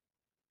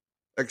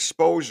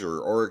exposure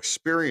or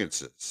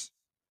experiences.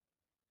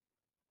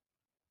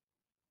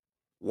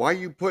 Why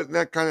you putting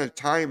that kind of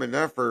time and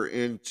effort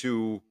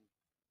into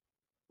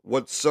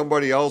what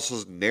somebody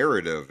else's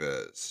narrative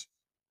is?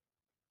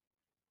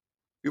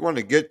 If you want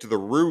to get to the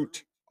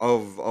root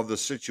of the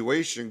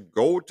situation,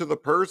 go to the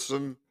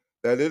person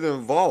that it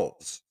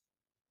involves.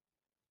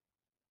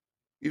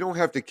 You don't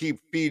have to keep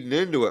feeding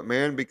into it,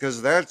 man,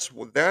 because that's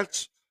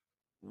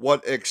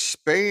what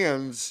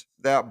expands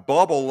that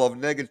bubble of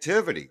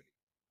negativity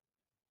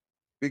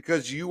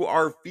because you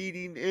are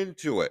feeding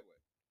into it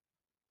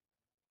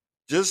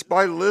just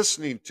by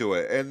listening to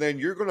it. And then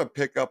you're going to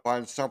pick up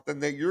on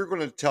something that you're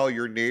going to tell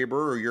your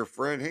neighbor or your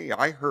friend, "Hey,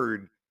 I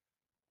heard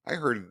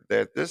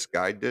that this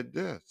guy did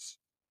this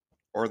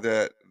or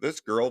that this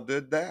girl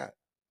did that."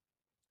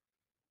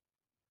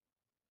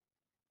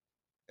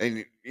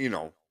 And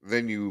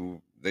then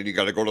you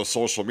got to go to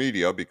social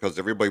media because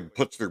everybody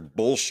puts their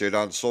bullshit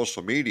on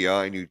social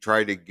media and you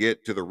try to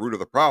get to the root of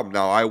the problem.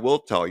 Now, I will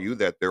tell you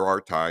that there are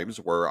times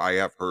where I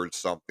have heard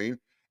something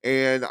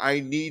and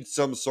I need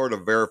some sort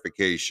of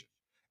verification,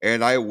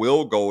 and I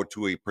will go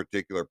to a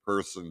particular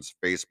person's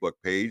Facebook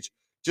page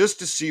just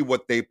to see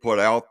what they put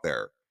out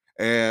there.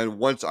 And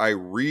once I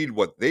read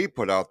what they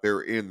put out there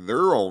in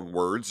their own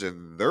words,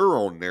 in their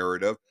own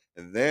narrative,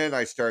 and then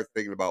I start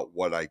thinking about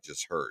what I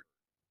just heard,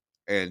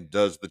 and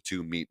does the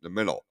two meet in the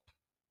middle?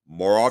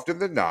 More often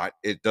than not,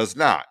 it does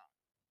not.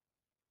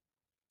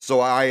 So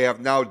I have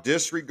now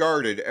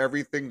disregarded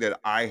everything that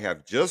I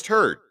have just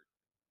heard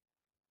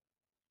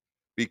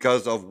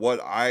because of what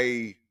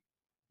I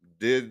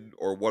did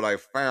or what I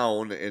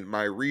found in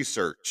my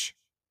research.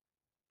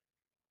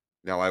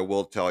 Now, I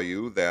will tell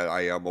you that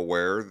I am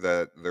aware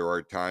that there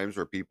are times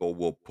where people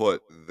will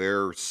put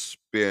their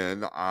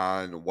spin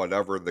on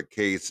whatever the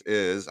case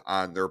is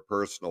on their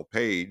personal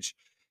page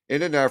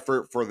in an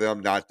effort for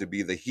them not to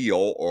be the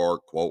heel or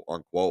quote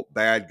unquote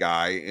bad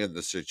guy in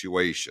the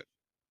situation.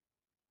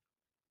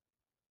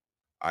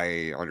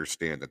 I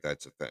understand that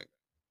that's a thing.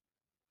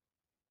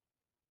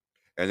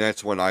 And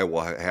that's when I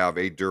will have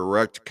a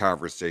direct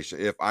conversation.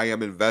 If I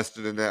am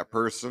invested in that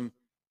person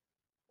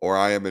or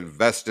I am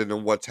invested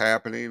in what's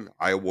happening,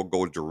 I will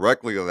go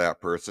directly to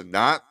that person,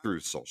 not through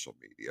social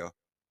media,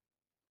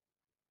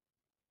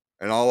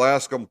 and I'll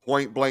ask them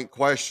point blank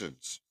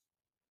questions.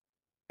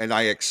 And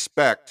I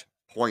expect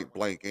point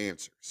blank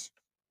answers.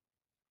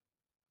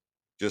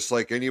 Just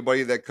like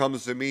anybody that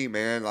comes to me,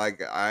 man,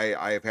 like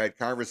I've had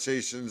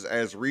conversations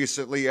as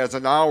recently as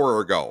an hour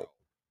ago.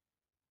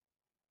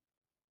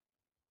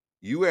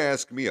 You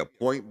ask me a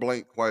point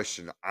blank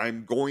question,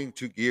 I'm going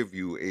to give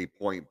you a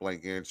point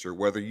blank answer,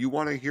 whether you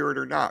want to hear it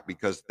or not,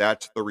 because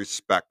that's the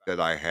respect that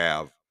I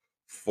have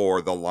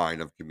for the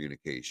line of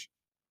communication.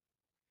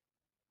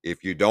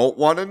 If you don't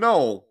want to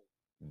know,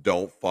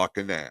 don't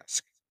fucking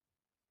ask.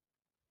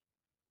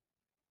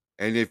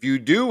 And if you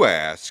do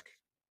ask,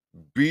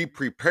 be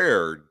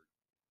prepared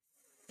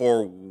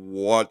for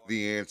what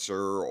the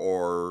answer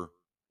or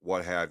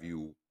what have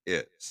you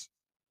is.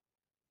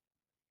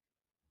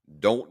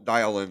 Don't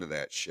dial into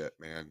that shit,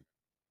 man.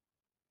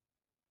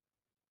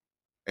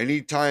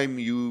 Anytime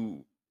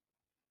you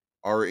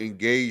are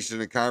engaged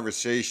in a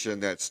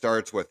conversation that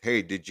starts with,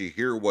 "Hey, did you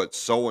hear what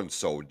so and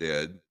so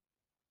did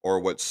or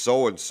what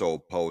so and so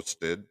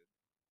posted?"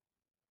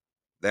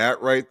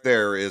 That right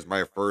there is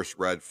my first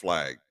red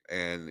flag.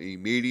 And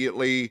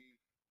immediately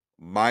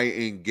my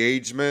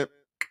engagement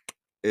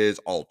is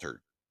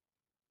altered.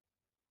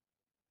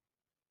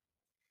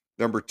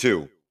 Number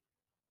two,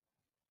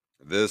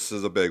 this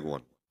is a big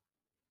one.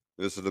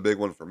 This is a big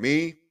one for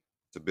me.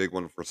 It's a big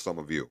one for some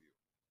of you.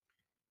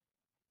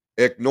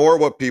 Ignore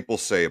what people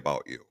say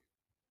about you.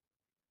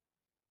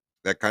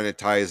 That kind of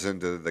ties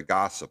into the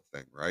gossip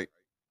thing, right?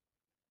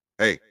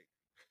 Hey,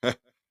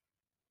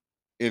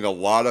 in a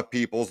lot of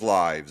people's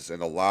lives,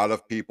 in a lot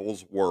of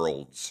people's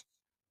worlds,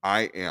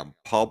 I am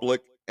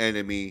public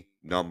enemy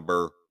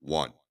number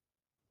one.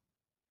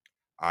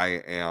 I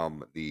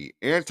am the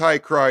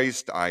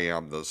Antichrist. I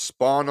am the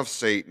spawn of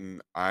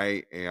Satan.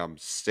 I am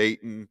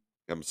Satan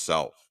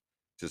himself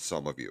to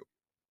some of you.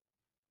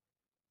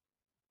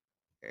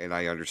 And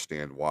I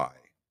understand why.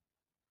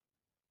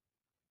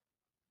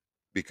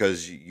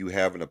 Because you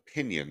have an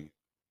opinion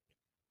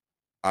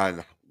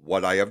on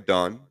what I have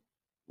done,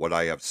 what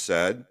I have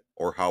said,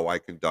 or how I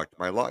conduct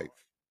my life.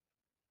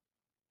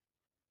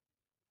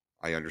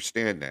 I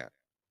understand that.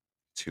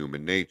 It's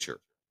human nature.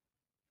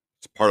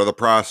 It's part of the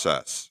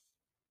process.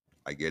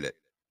 I get it.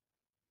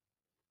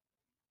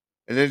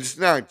 And it's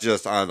not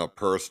just on a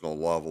personal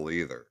level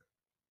either.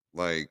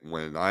 Like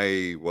when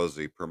I was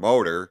a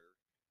promoter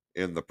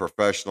in the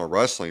professional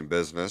wrestling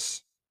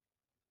business,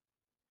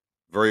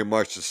 very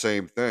much the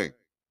same thing.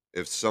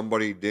 If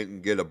somebody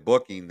didn't get a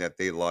booking that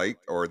they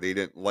liked, or they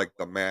didn't like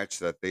the match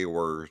that they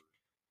were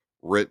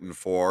written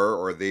for,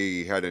 or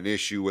they had an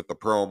issue with the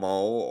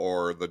promo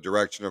or the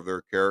direction of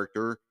their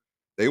character,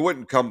 They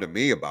wouldn't come to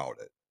me about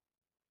it.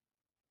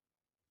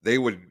 They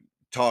would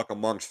talk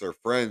amongst their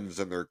friends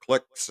and their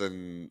cliques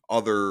and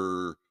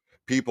other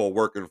people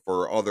working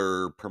for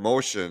other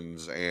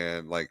promotions,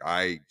 and like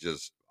I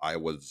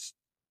was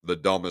the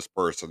dumbest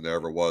person there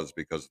ever was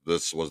because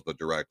this was the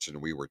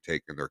direction we were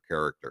taking their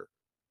character.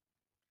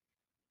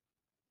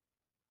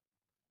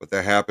 But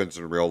that happens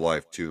in real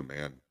life too,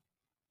 man.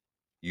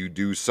 You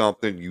do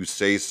something, you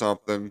say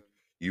something,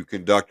 you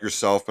conduct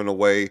yourself in a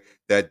way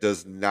that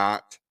does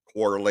not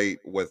correlate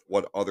with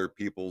what other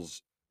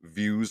people's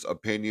views,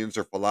 opinions,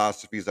 or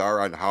philosophies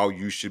are on how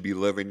you should be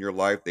living your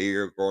life. They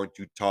are going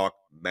to talk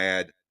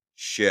mad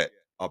shit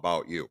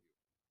about you.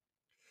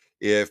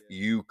 If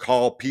you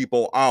call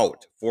people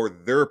out for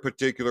their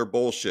particular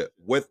bullshit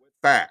with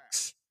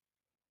facts,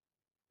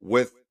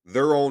 with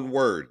their own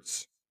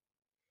words,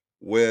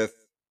 with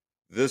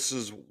this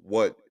is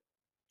what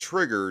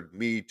triggered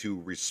me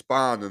to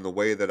respond in the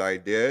way that I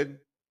did.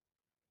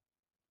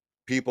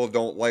 People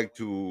don't like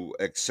to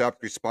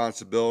accept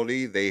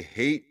responsibility. They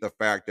hate the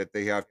fact that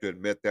they have to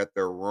admit that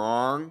they're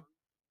wrong.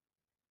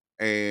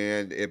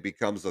 And it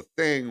becomes a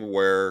thing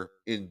where,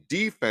 in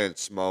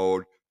defense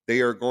mode, they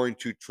are going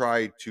to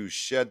try to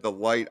shed the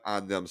light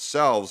on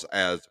themselves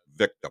as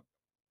victim,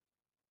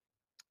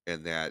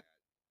 and that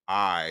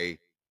I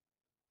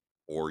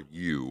or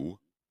you,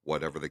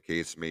 whatever the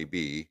case may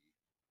be,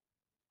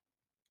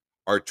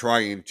 are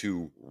trying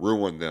to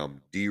ruin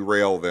them,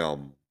 derail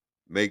them,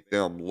 make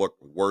them look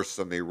worse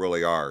than they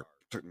really are.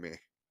 To me,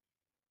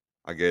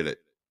 I get it.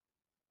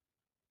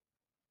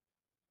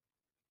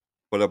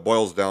 But it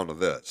boils down to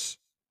this: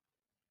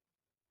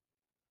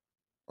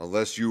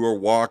 unless you are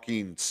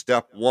walking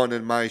step one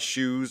in my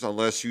shoes,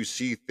 unless you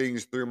see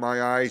things through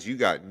my eyes, you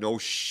got no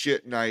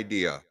shitting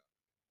idea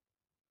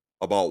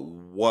about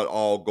what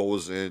all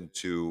goes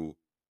into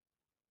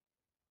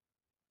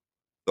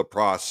the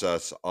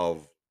process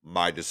of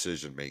my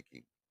decision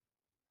making.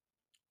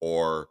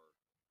 Or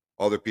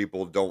other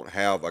people don't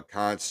have a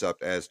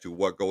concept as to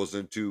what goes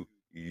into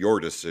your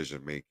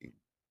decision making.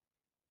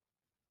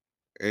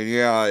 And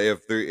yeah,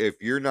 if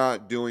you're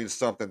not doing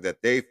something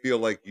that they feel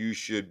like you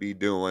should be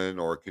doing,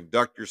 or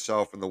conduct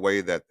yourself in the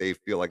way that they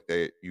feel like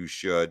they you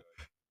should,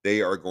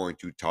 they are going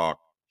to talk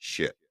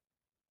shit.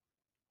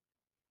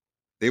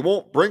 They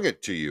won't bring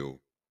it to you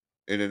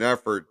in an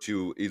effort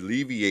to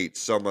alleviate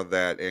some of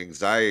that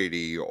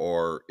anxiety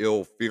or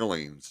ill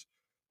feelings.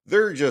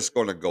 They're just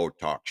going to go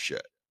talk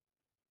shit.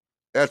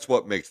 That's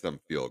what makes them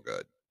feel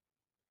good.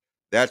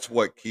 That's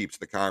what keeps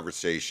the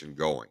conversation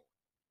going.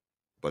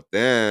 But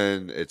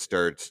then it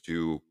starts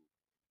to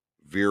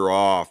veer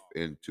off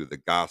into the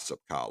gossip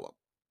column.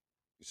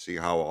 You see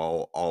how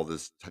all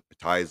this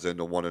ties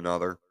into one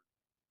another?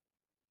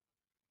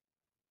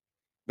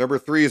 Number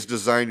 3 is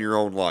design your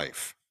own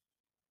life.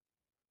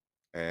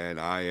 And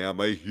I am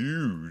a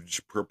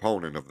huge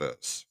proponent of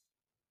this.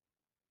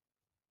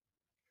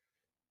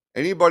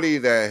 Anybody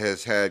that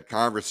has had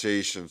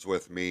conversations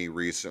with me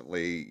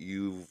recently,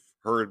 you've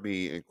heard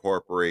me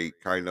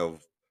incorporate kind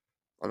of,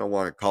 I don't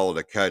want to call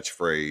it a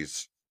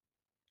catchphrase,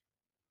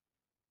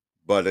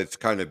 but it's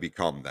kind of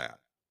become that.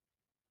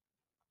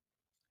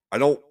 I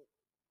don't,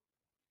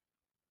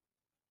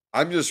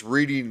 I'm just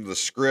reading the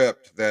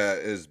script that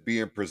is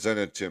being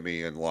presented to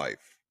me in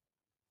life.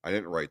 I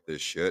didn't write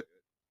this shit.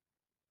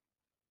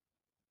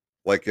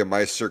 Like in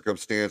my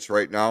circumstance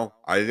right now,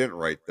 I didn't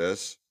write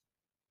this.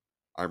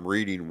 I'm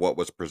reading what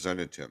was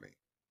presented to me.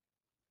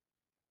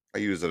 I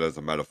use it as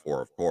a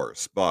metaphor, of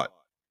course, but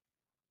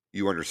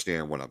you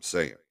understand what I'm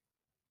saying.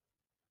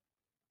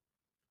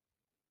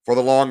 For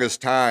the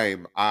longest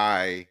time,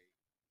 I,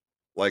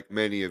 like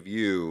many of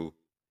you,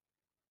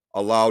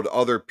 allowed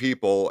other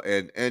people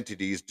and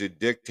entities to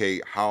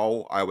dictate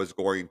how I was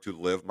going to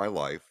live my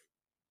life,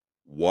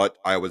 what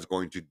I was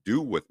going to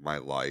do with my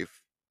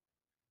life,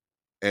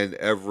 and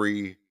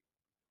every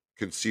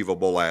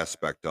conceivable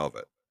aspect of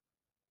it,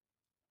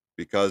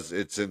 because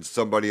it's in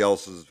somebody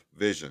else's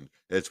vision.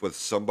 It's with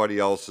somebody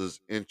else's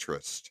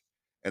interest.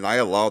 And I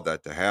allowed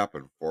that to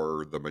happen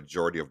for the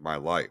majority of my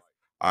life.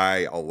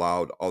 I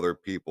allowed other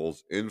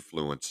people's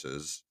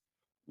influences,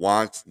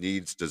 wants,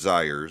 needs,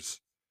 desires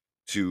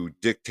to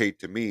dictate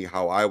to me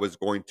how I was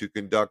going to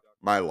conduct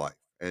my life.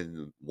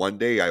 And one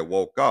day I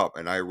woke up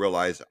and I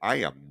realized I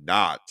am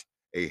not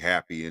a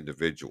happy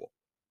individual.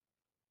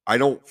 I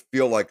don't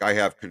feel like I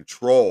have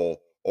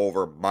control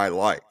over my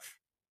life.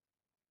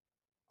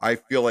 I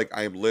feel like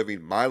I'm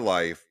living my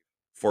life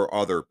for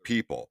other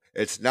people.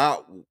 It's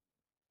not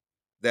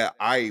that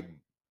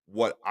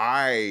what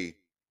I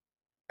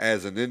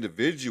as an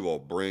individual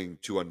bring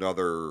to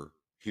another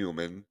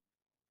human,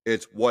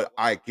 it's what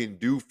I can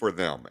do for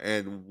them.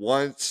 And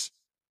once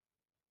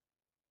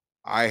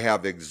I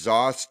have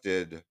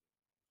exhausted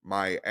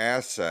my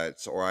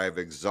assets, or I've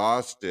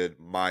exhausted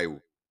my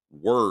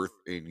worth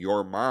in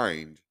your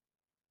mind,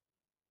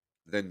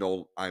 then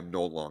no, I'm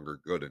no longer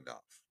good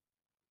enough.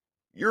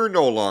 You're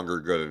no longer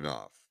good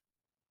enough.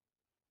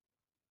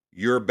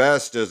 Your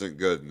best isn't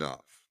good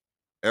enough.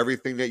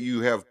 Everything that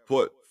you have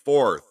put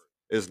forth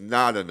is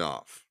not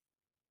enough.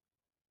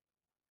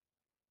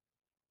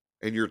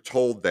 and you're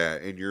told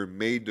that, and you're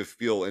made to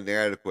feel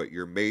inadequate,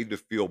 you're made to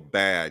feel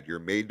bad, you're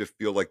made to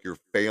feel like you're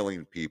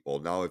failing people.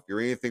 Now, if you're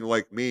anything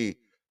like me,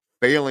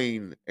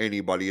 failing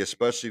anybody,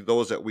 especially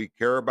those that we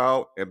care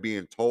about, and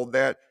being told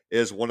that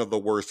is one of the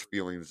worst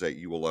feelings that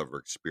you will ever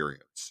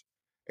experience.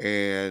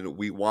 And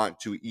we want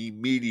to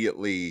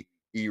immediately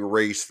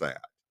erase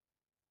that.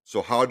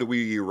 So, how do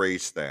we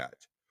erase that?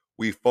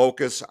 We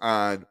focus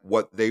on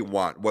what they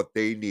want, what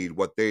they need,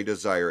 what they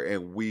desire,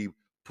 and we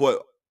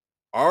put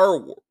our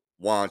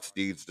wants,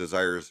 needs,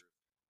 desires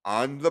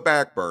on the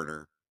back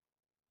burner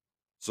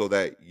so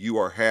that you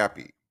are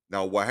happy.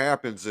 Now, what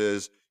happens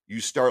is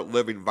you start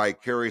living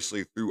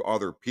vicariously through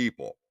other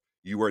people.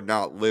 You are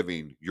not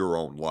living your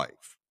own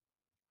life.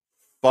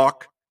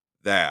 Fuck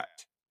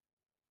that.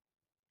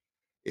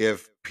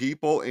 If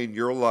people in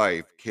your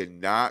life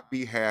cannot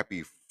be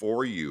happy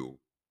for you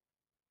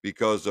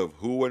because of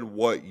who and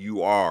what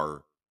you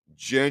are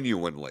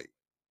genuinely,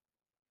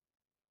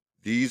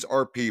 these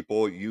are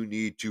people you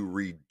need to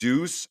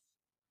reduce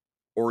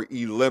or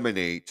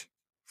eliminate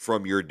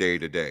from your day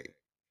to day,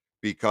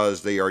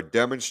 because they are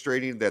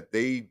demonstrating that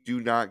they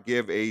do not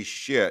give a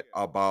shit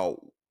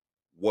about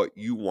what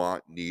you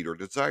want, need, or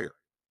desire.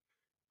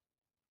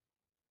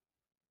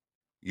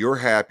 Your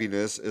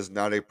happiness is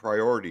not a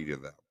priority to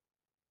them,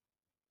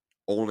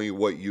 only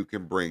what you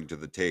can bring to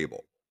the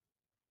table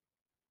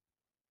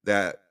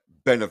that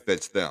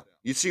benefits them.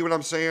 You see what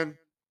I'm saying?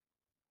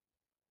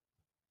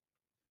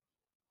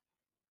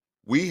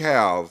 We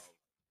have,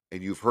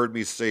 and you've heard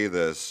me say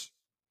this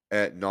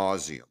at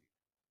nauseum,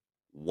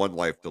 one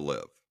life to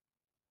live.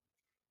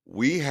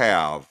 We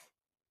have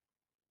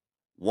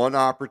one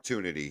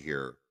opportunity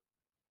here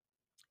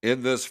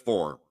in this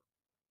form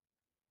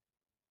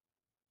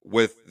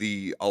with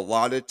the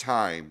allotted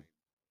time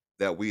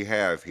that we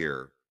have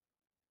here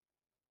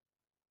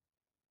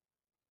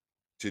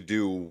to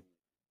do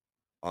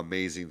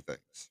amazing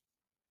things,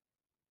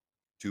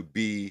 to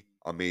be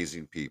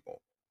amazing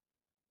people.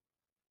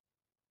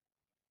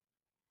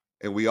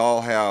 And we all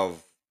have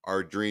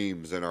our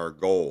dreams and our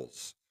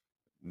goals.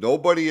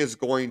 Nobody is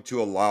going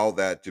to allow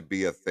that to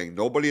be a thing.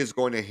 Nobody is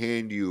going to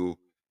hand you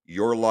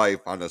your life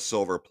on a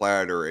silver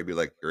platter and be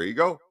like, here you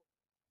go.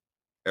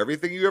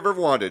 Everything you ever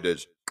wanted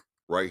is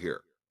right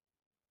here.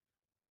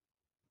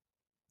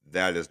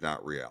 That is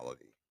not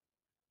reality.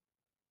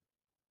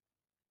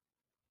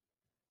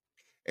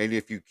 And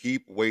if you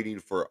keep waiting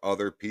for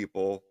other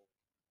people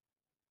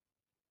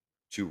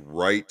to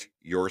write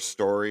your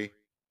story,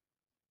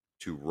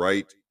 to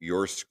write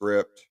your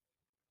script,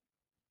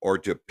 or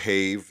to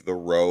pave the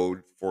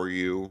road for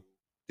you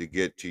to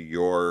get to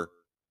your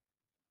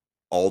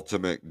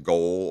ultimate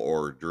goal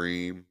or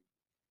dream,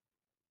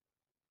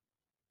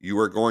 you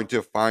are going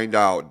to find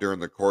out during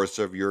the course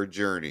of your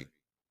journey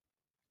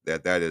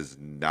that that is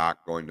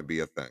not going to be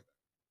a thing,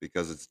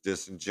 because it's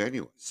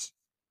disingenuous.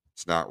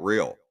 It's not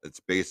real. It's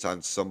based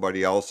on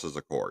somebody else's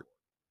accord.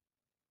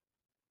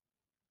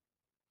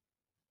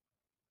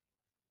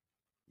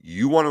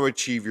 You want to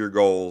achieve your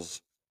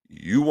goals,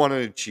 you want to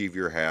achieve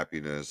your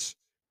happiness,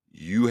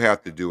 you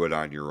have to do it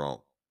on your own.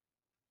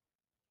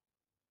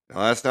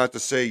 Now, that's not to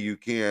say you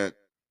can't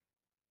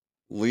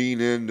lean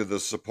into the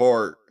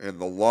support and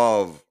the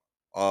love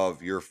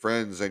of your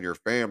friends and your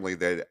family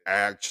that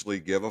actually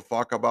give a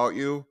fuck about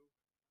you.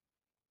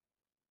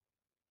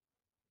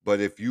 But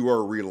if you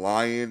are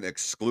relying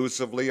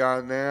exclusively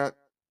on that,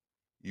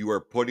 you are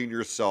putting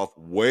yourself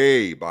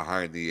way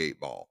behind the eight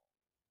ball.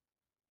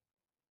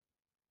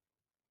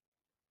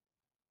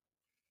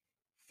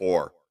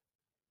 Four,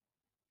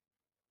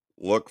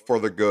 look for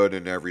the good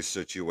in every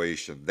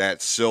situation.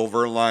 That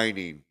silver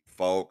lining,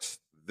 folks.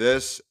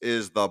 This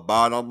is the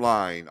bottom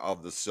line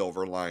of the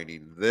silver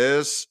lining.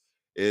 This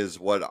is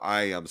what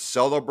I am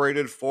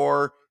celebrated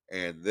for,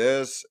 and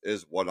this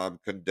is what I'm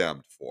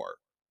condemned for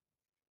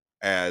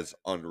as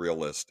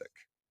unrealistic.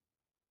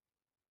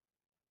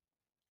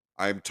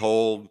 I'm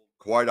told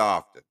quite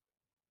often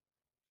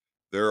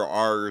there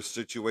are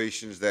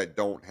situations that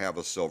don't have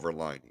a silver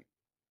lining,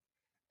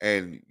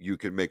 and you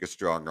can make a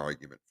strong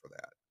argument for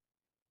that.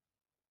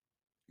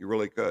 You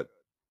really could.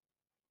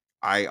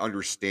 I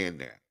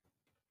understand that.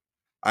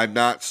 I'm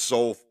not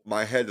so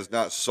my head is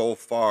not so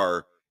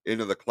far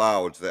into the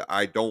clouds that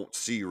I don't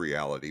see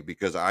reality,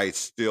 because I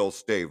still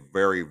stay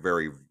very,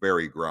 very,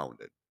 very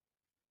grounded.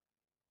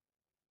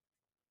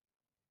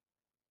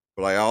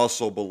 But I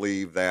also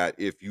believe that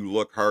if you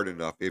look hard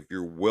enough, if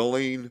you're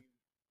willing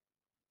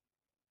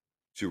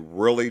to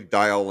really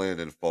dial in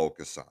and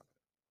focus on it,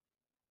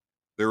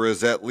 there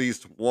is at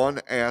least one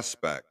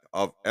aspect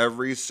of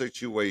every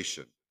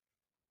situation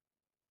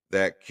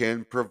that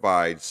can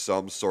provide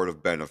some sort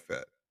of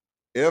benefit.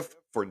 If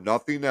for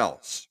nothing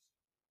else,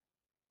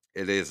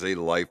 it is a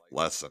life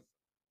lesson.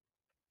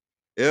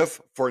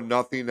 If for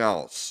nothing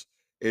else,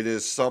 it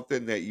is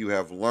something that you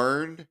have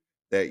learned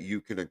that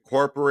you can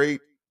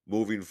incorporate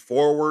moving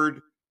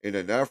forward in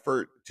an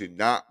effort to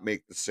not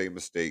make the same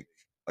mistake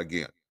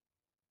again.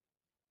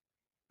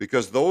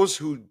 Because those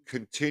who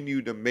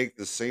continue to make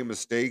the same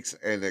mistakes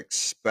and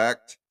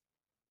expect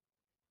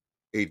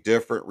a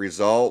different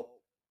result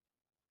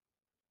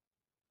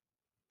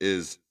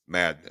is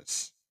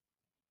madness.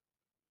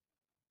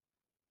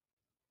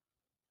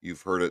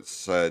 You've heard it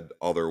said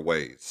other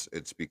ways.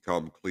 It's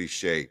become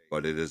cliche,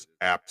 but it is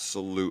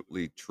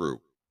absolutely true.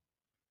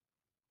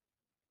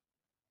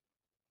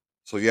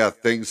 So, yeah,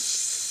 things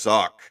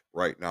suck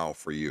right now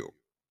for you.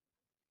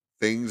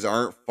 Things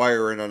aren't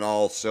firing on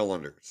all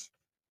cylinders.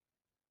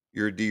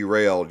 You're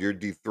derailed, you're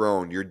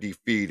dethroned, you're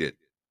defeated,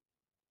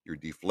 you're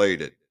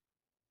deflated.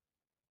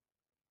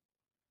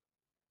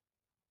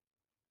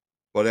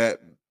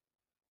 But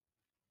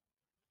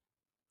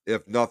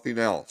if nothing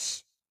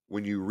else,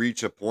 when you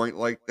reach a point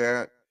like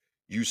that,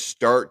 you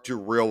start to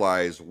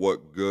realize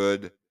what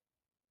good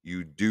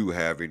you do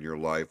have in your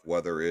life,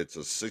 whether it's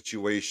a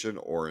situation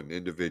or an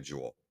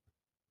individual.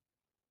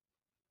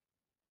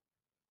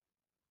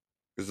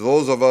 Because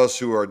those of us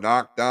who are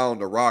knocked down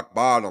to rock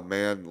bottom,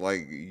 man,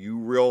 like you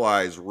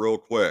realize real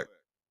quick,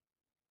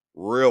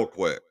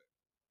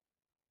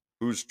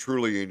 who's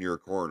truly in your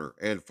corner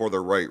and for the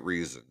right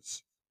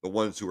reasons, the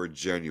ones who are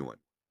genuine.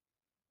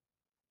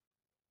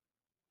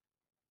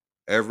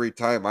 Every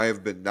time I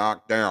have been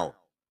knocked down,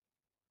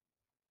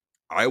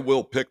 I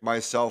will pick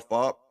myself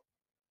up.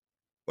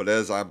 But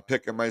as I'm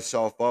picking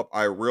myself up,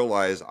 I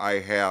realize I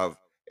have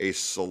a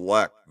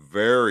select,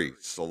 very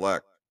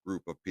select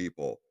group of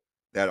people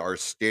that are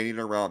standing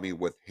around me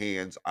with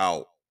hands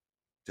out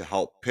to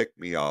help pick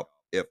me up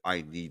if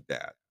I need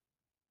that.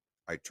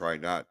 I try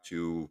not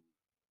to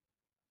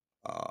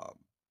um,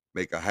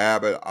 make a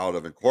habit out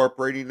of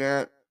incorporating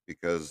that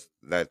because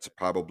that's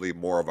probably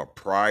more of a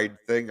pride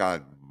thing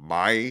on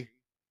my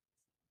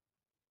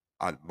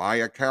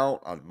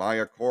account, on my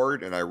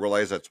accord, and I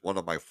realize that's one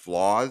of my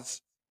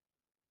flaws,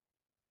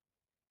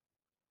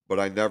 but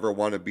I never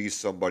want to be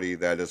somebody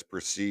that is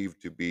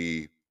perceived to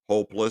be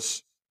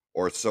hopeless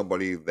or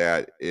somebody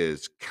that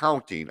is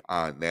counting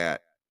on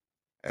that,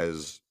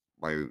 as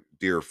my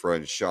dear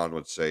friend Sean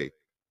would say,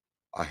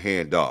 a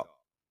hand up.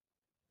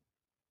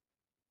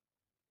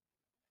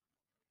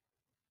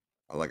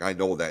 Like, I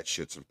know that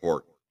shit's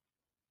important.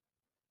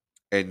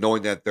 And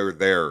knowing that they're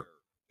there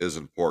is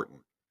important.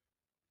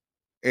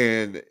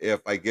 And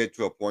if I get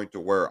to a point to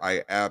where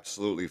I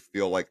absolutely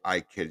feel like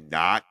I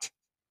cannot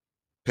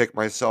pick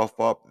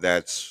myself up,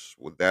 that's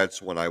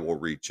when I will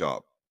reach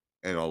up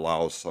and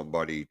allow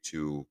somebody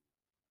to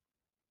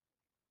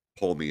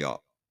pull me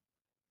up,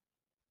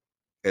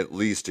 at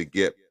least to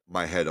get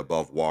my head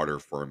above water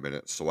for a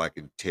minute so I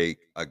can take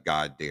a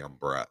goddamn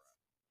breath.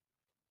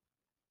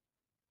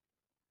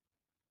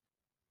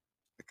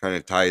 It kind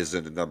of ties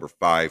into number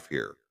 5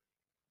 here.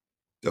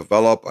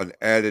 Develop an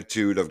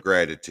attitude of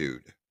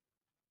gratitude.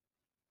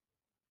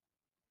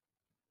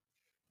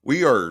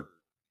 We are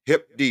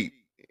hip deep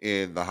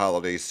in the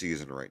holiday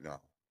season right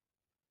now.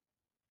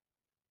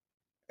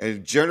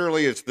 And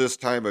generally it's this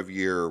time of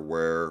year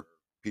where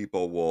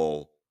people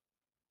will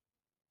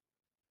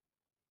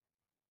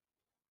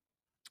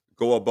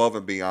go above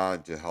and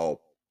beyond to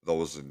help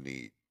those in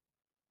need.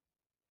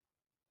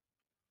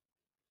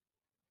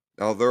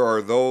 Now, there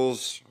are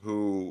those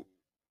who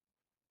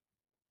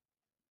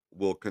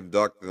will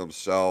conduct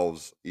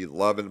themselves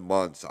 11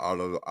 months out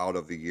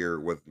of the year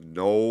with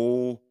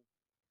no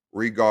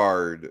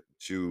regard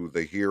to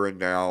the here and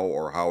now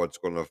or how it's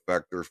going to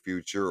affect their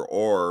future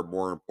or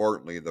more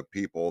importantly the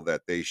people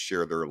that they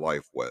share their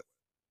life with.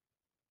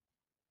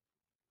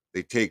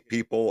 They take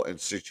people and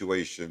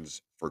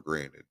situations for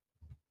granted.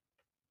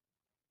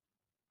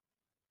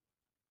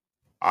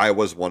 I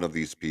was one of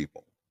these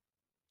people.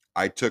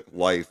 I took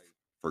life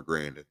for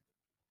granted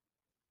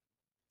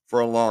for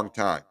a long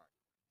time.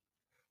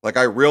 Like,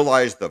 I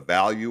realized the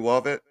value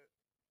of it,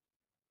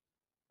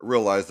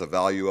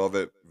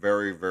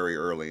 very, very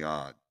early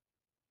on.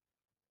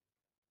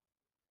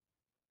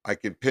 I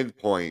can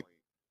pinpoint,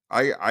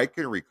 I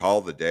can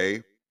recall the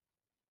day.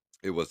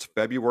 It was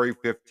February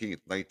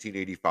 15th,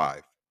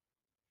 1985.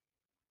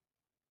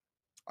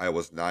 I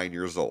was 9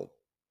 years old.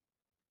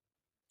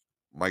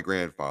 My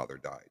grandfather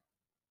died.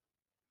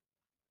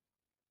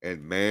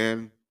 And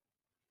man,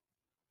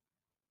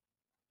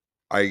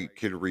 I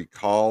can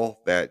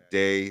recall that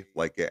day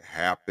like it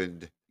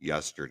happened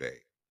yesterday.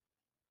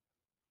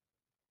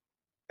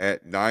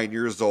 At 9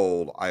 years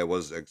old, I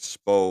was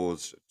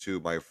exposed to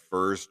my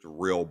first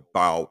real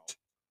bout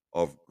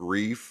of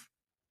grief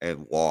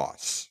and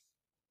loss.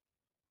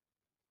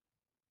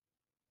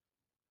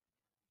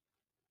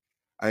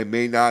 I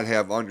may not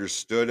have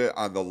understood it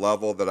on the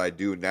level that I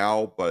do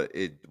now, but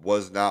it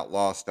was not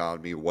lost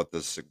on me what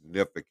the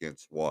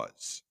significance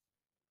was.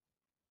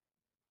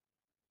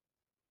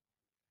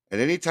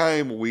 And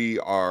anytime we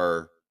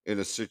are in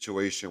a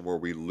situation where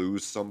we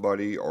lose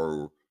somebody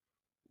or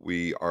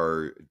we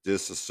are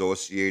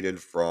disassociated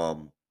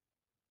from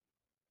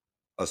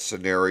a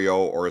scenario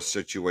or a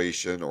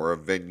situation or a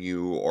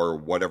venue or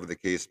whatever the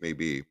case may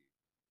be,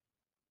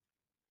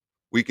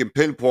 we can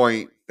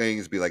pinpoint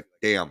things, be like,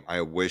 damn,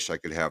 I wish I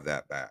could have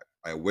that back.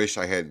 I wish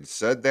I hadn't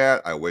said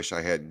that. I wish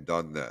I hadn't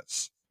done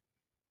this.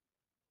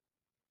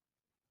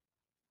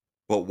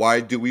 But why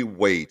do we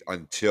wait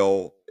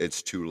until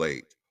it's too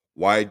late?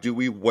 Why do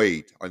we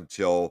wait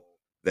until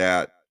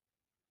that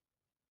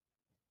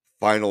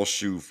final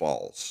shoe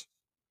falls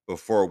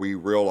before we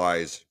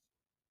realize,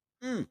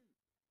 "Hmm,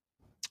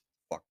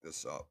 fuck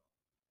this up."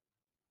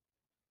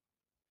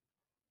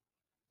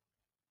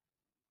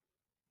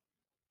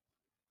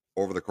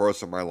 Over the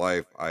course of my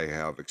life, I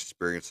have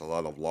experienced a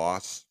lot of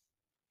loss,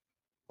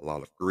 a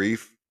lot of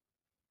grief,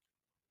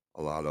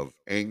 a lot of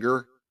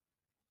anger,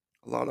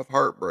 a lot of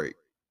heartbreak.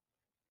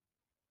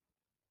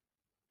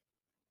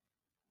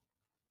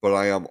 But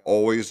I am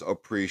always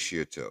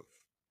appreciative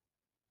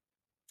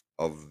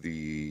of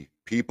the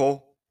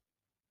people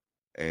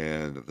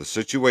and the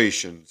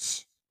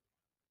situations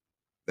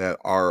that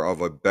are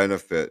of a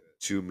benefit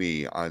to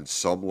me on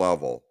some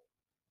level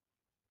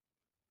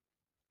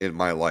in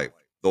my life.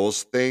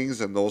 Those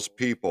things and those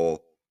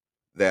people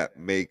that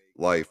make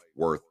life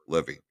worth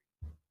living.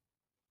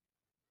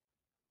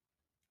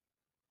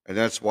 And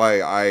that's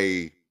why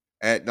I,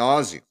 at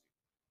nauseum,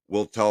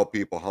 will tell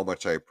people how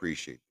much I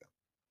appreciate them.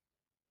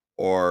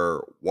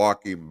 Or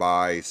walking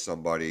by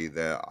somebody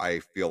that I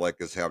feel like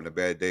is having a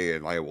bad day,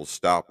 and I will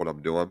stop what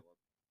I'm doing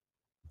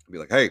and be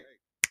like, "Hey,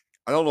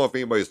 I don't know if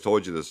anybody's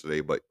told you this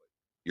today, but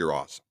you're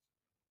awesome."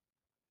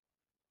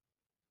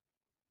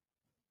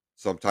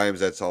 Sometimes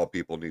that's all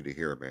people need to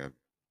hear, man.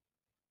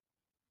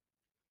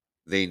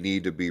 They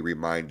need to be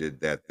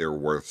reminded that they're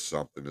worth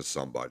something to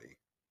somebody.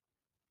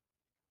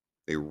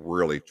 They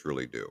really,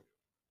 truly do.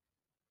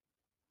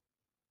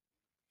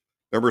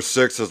 Number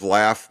 6 is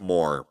laugh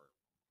more.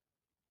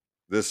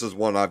 This is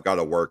one I've got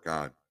to work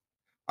on.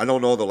 I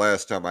don't know the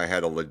last time I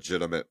had a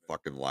legitimate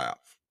fucking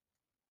laugh.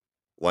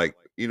 Like,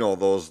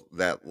 those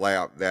that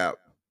laugh that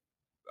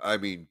I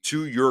mean,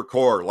 to your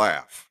core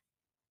laugh.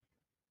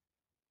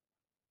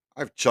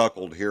 I've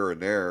chuckled here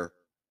and there,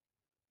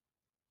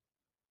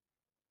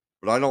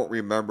 but I don't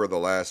remember the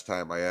last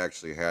time I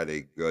actually had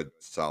a good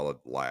solid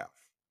laugh.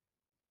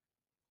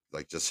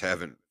 Like, just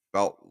haven't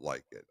felt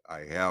like it.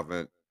 I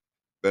haven't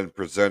been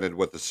presented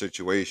with a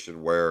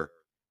situation where,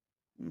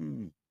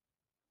 "Hmm,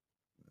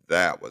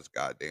 that was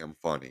goddamn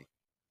funny."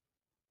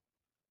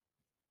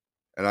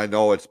 And I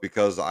know it's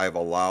because I've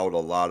allowed a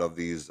lot of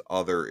these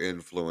other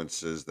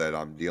influences that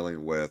I'm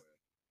dealing with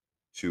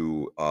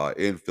to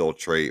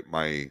infiltrate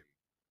my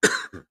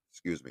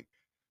excuse me,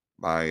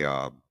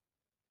 my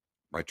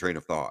my train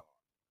of thought.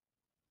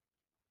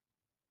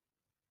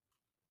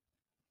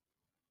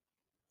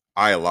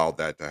 I allowed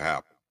that to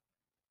happen.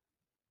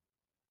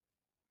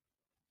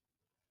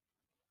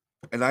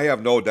 And I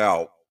have no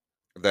doubt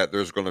that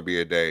there's going to be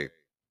a day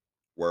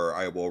where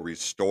I will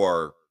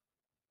restore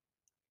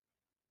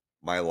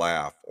my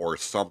laugh or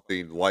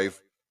something.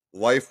 Life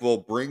will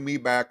bring me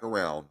back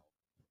around,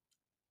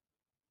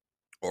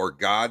 or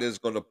God is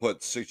going to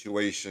put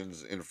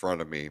situations in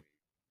front of me,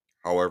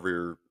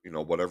 however,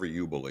 whatever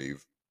you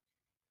believe,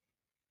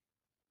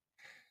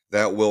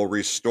 that will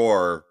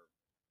restore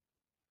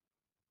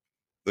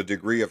the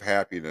degree of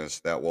happiness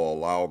that will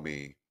allow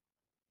me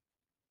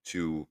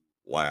to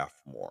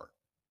laugh more.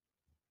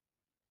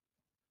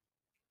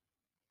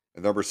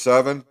 And number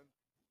 7,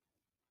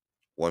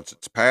 once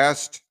it's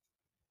past,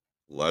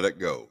 let it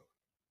go.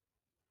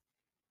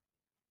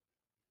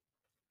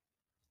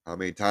 How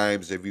many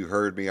times have you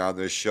heard me on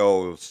this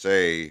show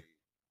say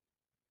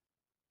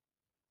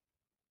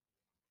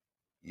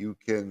you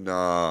can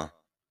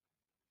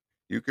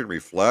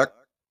reflect,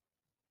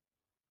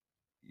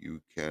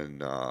 you can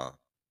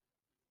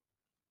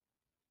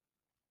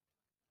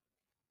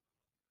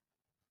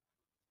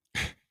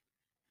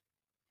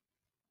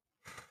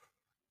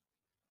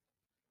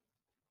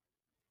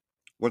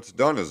what's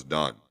done is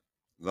done.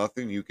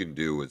 Nothing you can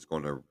do is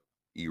going to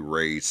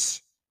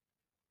erase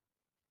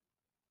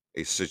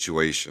a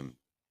situation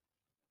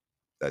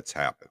that's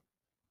happened.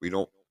 We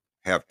don't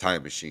have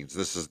time machines.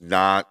 This is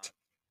not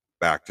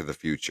Back to the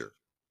Future.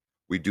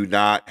 We do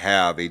not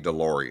have a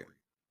DeLorean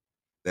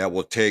that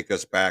will take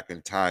us back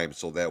in time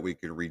so that we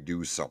can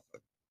redo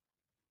something.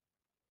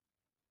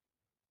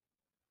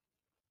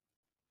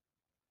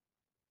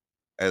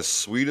 As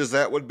sweet as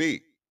that would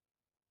be,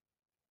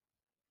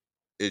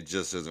 it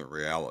just isn't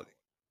reality.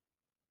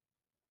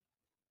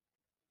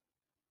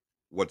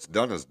 What's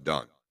done is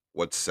done.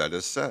 What's said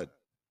is said.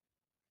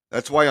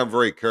 That's why I'm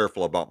very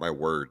careful about my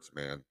words,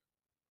 man.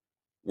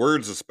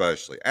 Words,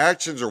 especially.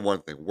 Actions are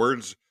one thing.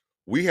 Words,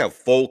 we have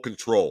full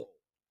control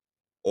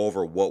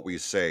over what we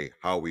say,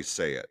 how we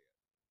say it.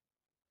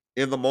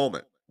 In the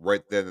moment,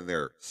 right then and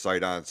there,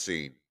 sight on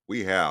scene,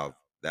 we have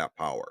that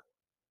power.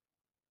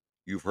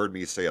 You've heard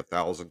me say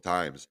 1,000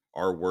 times,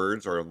 our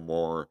words are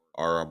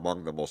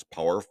among the most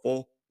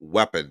powerful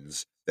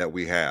weapons that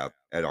we have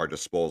at our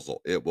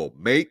disposal. It will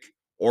make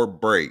or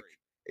break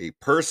a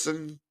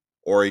person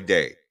or a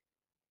day.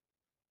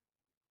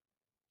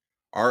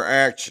 Our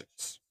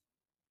actions,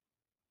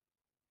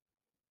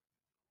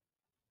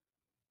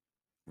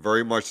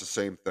 very much the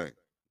same thing.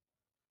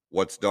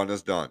 What's done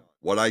is done.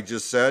 What I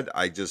just said,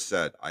 I just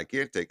said. I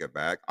can't take it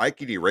back. I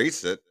can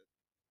erase it.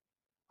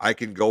 I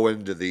can go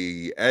into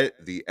the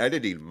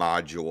editing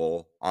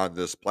module on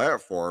this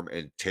platform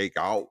and take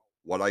out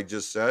what I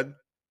just said,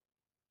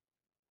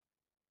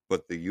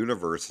 but the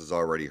universe has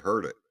already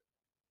heard it,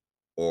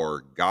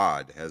 or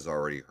God has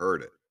already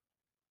heard it.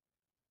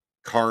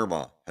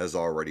 Karma has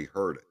already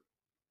heard it.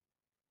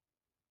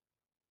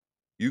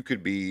 You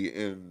could be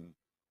in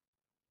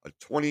a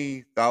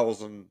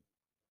 20,000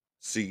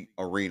 seat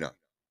arena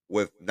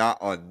with not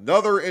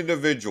another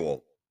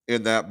individual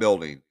in that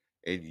building,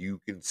 and you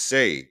can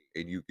say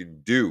and you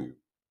can do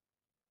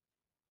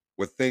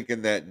with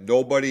thinking that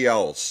nobody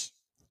else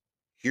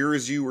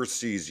hears you or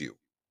sees you,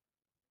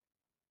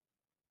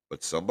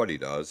 but somebody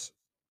does.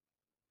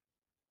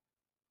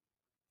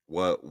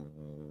 What,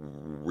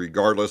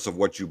 regardless of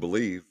what you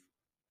believe,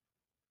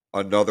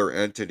 another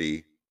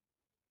entity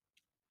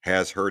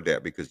has heard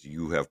that because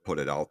you have put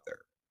it out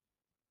there.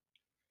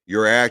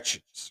 Your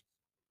actions,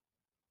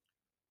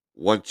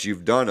 once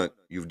you've done it,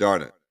 you've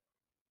done it.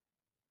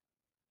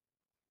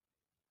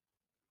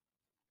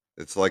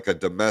 It's like a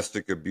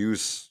domestic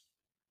abuse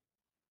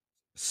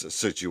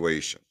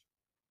situation.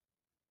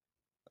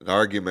 An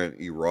argument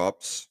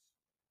erupts,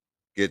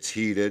 gets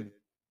heated,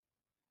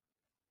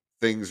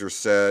 things are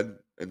said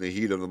in the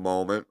heat of the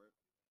moment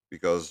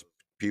because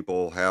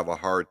people have a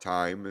hard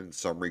time in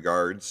some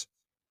regards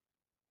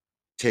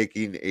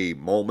taking a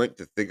moment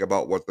to think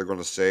about what they're going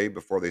to say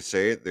before they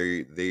say it.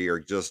 They are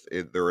just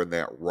they're in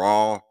that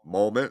raw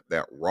moment,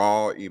 that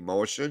raw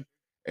emotion,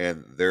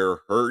 and they're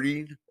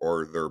hurting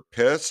or they're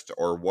pissed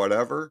or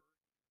whatever.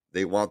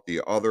 They want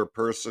the other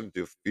person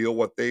to feel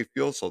what they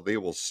feel, so they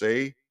will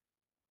say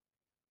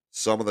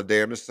some of the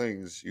damnedest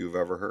things you've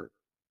ever heard.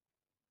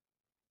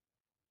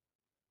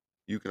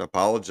 You can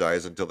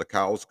apologize until the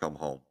cows come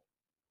home,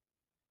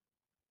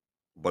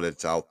 but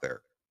it's out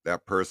there.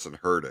 That person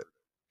heard it.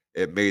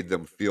 It made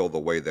them feel the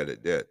way that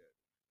it did.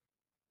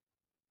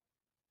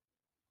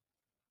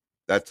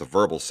 That's the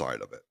verbal side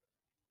of it.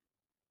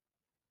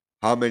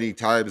 How many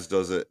times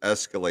does it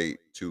escalate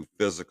to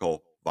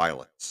physical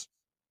violence?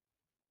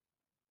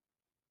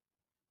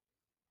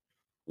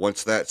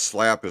 Once that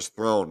slap is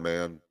thrown,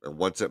 man, and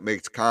once it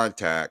makes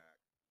contact,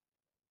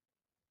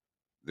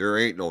 there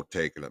ain't no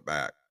taking it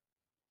back.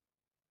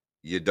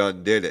 You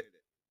done did it.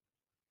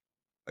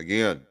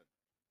 Again,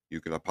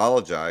 you can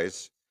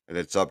apologize, and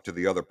it's up to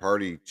the other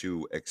party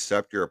to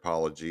accept your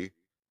apology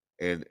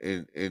and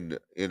in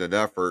an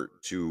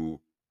effort to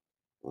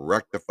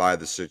rectify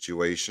the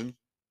situation,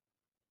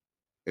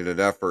 in an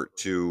effort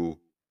to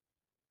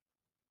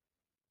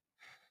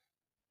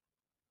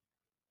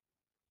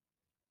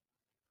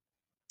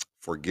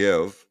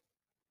forgive,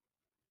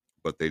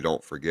 but they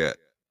don't forget.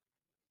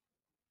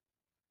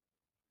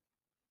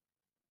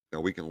 Now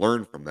we can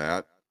learn from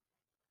that.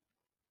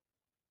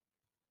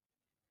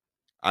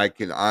 I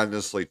can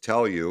honestly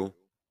tell you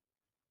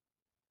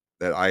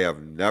that I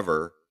have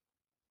never,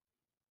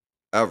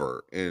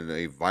 ever, in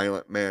a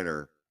violent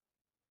manner,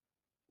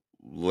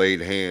 laid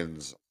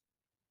hands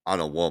on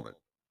a woman.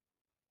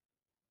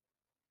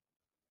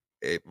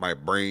 My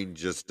brain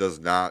just does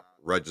not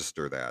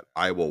register that.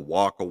 I will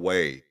walk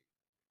away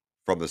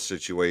from the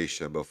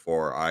situation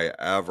before I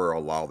ever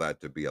allow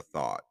that to be a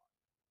thought.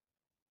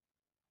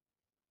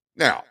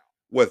 Now,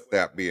 with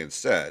that being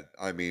said,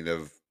 I mean,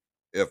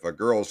 if a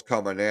girl's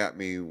coming at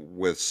me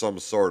with some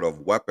sort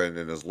of weapon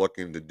and is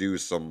looking to do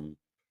some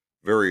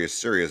very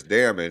serious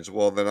damage,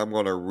 well, then I'm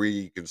going to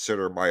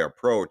reconsider my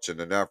approach in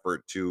an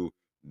effort to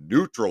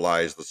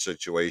neutralize the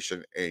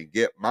situation and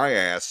get my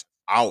ass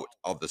out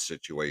of the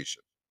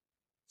situation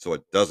so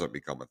it doesn't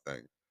become a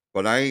thing.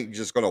 But I ain't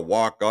just going to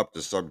walk up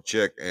to some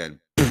chick and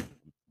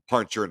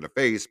punch her in the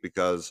face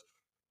because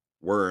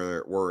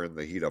we're in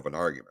the heat of an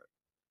argument.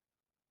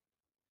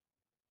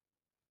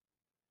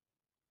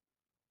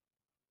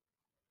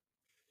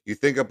 You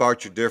think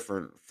about your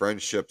different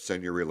friendships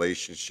and your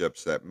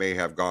relationships that may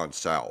have gone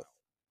south.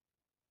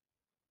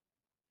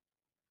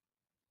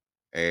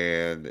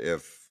 And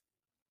if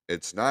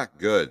it's not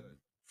good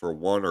for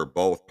one or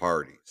both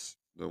parties,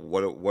 then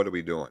what are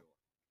we doing?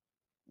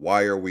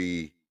 Why are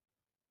we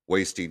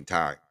wasting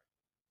time,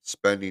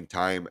 spending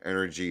time,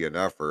 energy, and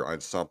effort on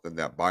something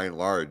that by and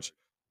large,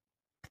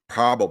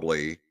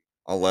 probably,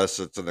 unless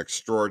it's an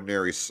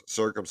extraordinary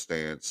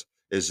circumstance,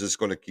 is just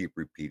going to keep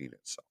repeating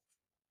itself?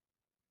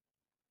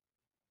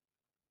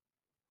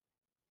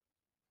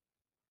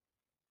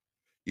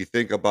 You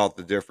think about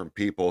the different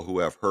people who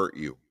have hurt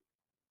you,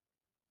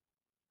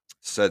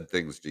 said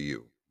things to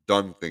you,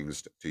 done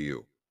things to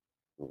you,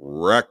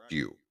 wrecked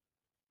you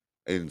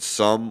in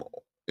some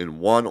in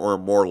one or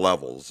more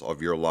levels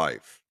of your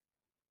life.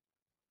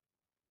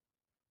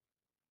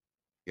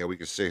 Yeah, we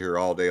could sit here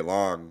all day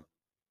long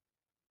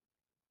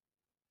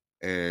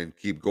and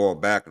keep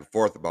going back and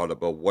forth about it,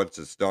 but once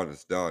it's done,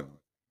 it's done.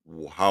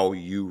 How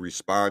you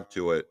respond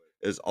to it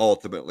is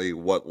ultimately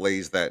what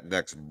lays that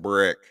next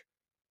brick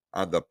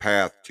on the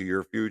path to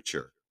your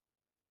future.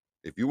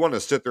 If you want to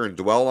sit there and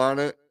dwell on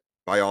it,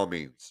 by all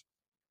means,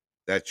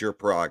 that's your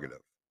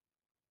prerogative.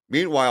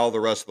 Meanwhile, the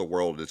rest of the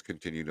world is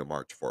continuing to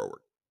march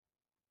forward.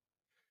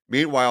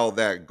 Meanwhile,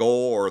 that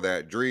goal or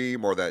that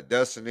dream or that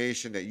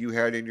destination that you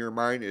had in your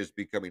mind is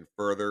becoming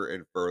further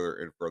and further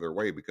and further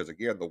away because,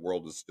 again, the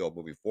world is still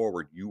moving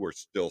forward. You are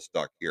still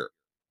stuck here,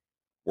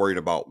 worried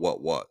about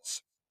what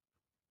was.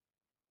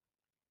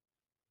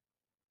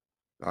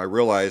 I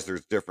realize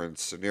there's different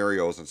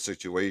scenarios and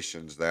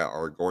situations that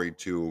are going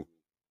to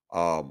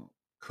um,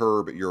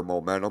 curb your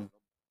momentum,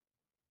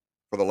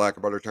 for the lack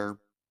of a better term.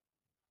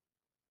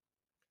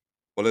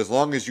 But as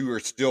long as you are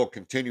still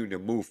continuing to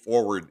move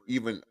forward,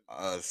 even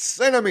a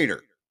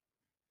centimeter,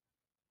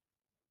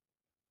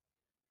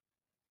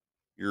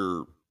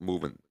 you're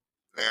moving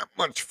that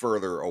much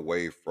further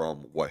away from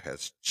what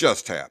has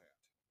just happened.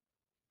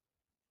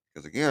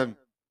 Because again,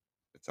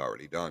 it's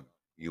already done.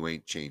 You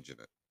ain't changing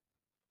it.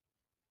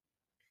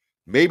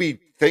 Maybe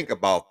think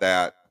about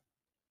that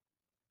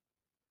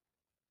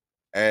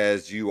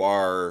as you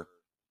are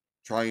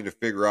trying to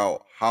figure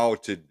out how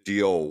to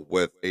deal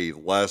with a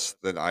less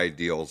than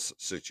ideal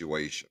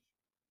situation.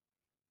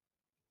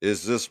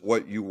 Is this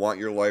what you want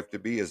your life to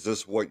be? Is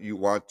this what you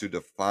want to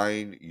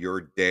define your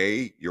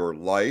day, your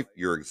life,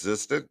 your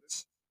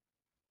existence?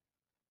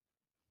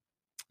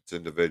 It's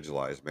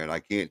individualized, man. I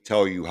can't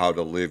tell you how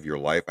to live your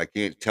life. I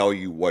can't tell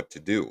you what to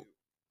do.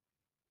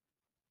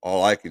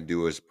 All I can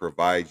do is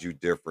provide you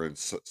different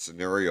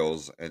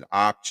scenarios and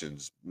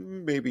options.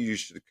 Maybe you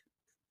should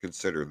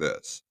consider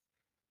this.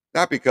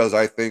 Not because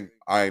I think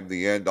I'm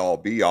the end all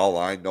be all,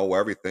 I know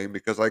everything,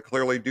 because I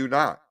clearly do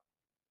not.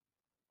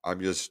 I'm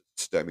just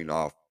stemming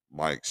off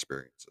my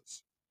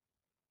experiences.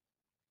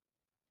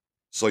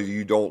 So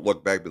you don't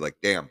look back and be like,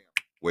 damn,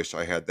 wish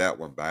I had that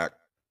one back,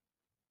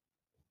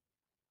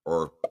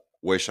 or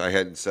wish I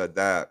hadn't said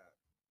that.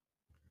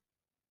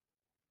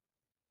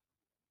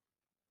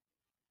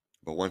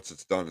 But once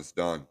it's done, it's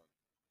done.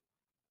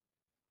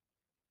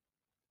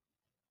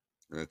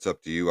 And it's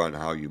up to you on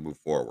how you move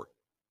forward.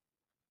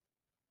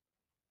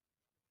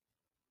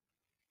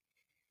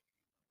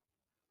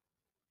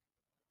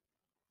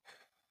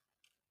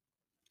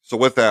 So,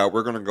 with that,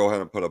 we're going to go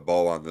ahead and put a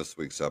bow on this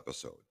week's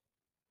episode.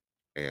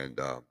 And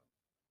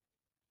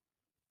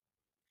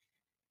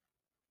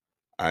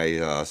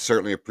I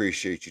certainly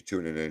appreciate you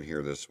tuning in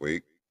here this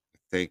week.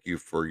 Thank you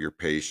for your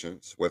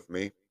patience with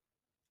me.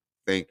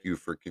 Thank you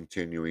for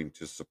continuing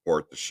to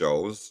support the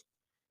shows,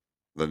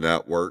 the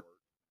network,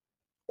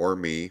 or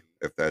me,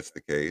 if that's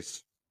the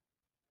case.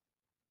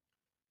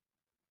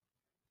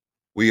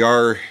 We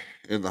are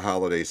in the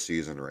holiday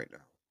season right now.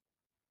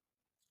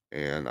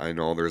 And I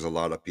know there's a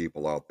lot of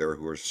people out there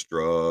who are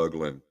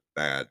struggling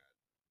bad.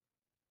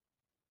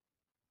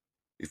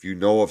 If you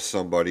know of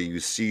somebody, you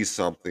see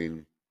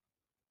something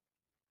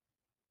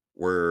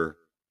where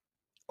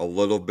a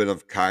little bit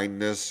of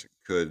kindness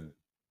could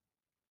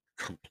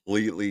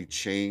completely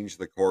change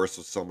the course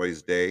of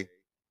somebody's day,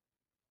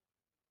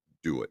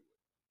 do it.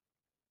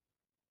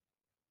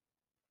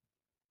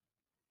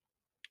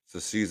 It's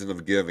a season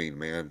of giving,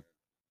 man.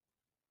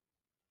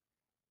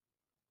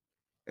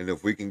 And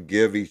if we can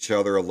give each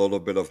other a little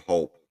bit of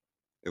hope,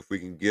 if we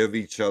can give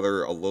each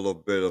other a little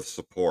bit of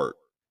support,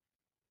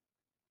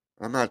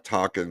 I'm not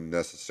talking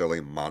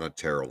necessarily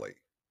monetarily,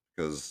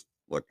 because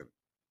look,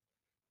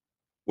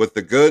 with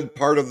the good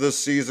part of this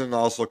season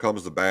also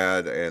comes the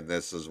bad, and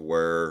this is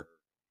where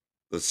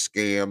the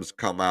scams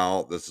come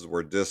out. This is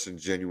where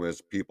disingenuous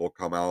people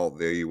come out.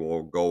 They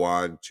will go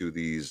on to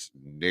these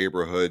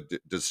neighborhood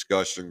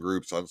discussion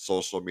groups on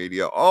social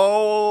media.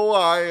 Oh,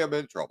 I am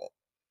in trouble.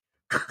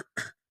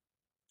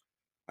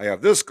 I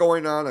have this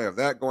going on. I have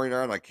that going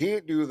on. I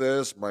can't do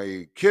this.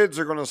 My kids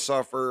are going to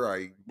suffer.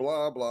 I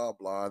blah, blah,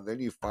 blah. And then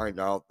you find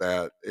out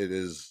that it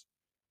is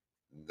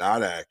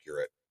not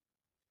accurate.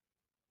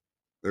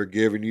 They're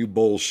giving you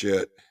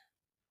bullshit.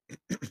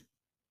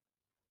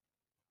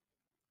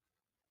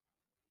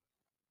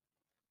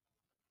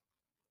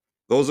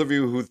 Those of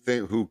you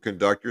who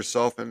conduct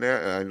yourself in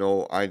that, and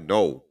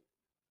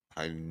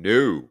I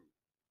knew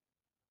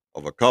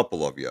of a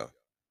couple of you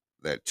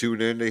that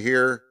tune into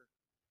here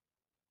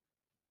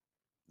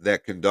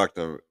that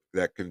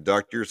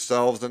conduct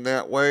yourselves in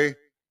that way.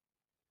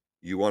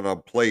 You want to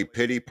play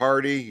pity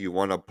party. You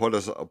want to put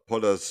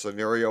a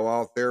scenario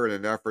out there in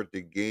an effort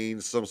to gain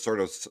some sort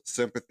of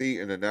sympathy,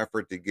 in an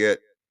effort to get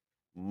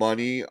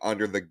money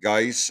under the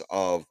guise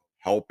of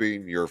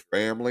helping your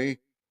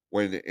family,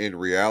 when in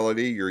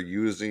reality you're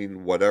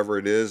using whatever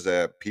it is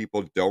that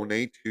people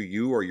donate to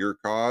you or your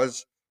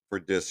cause for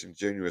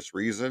disingenuous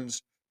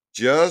reasons.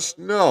 Just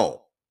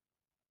know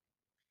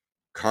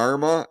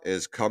karma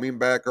is coming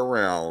back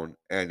around,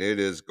 and it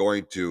is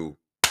going to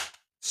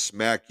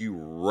smack you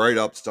right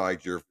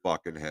upside your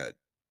fucking head.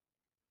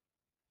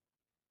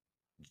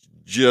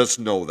 Just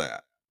know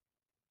that.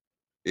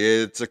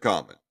 It's a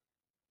coming.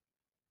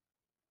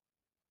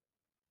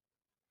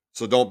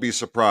 So don't be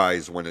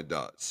surprised when it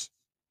does.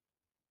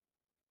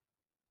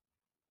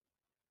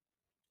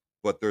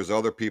 But there's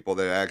other people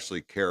that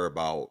actually care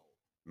about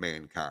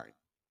mankind.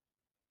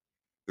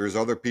 There's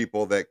other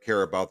people that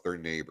care about their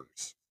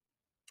neighbors,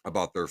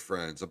 about their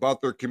friends,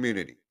 about their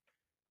community.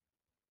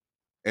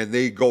 And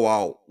they go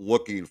out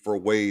looking for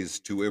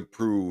ways to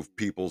improve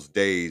people's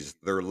days,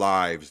 their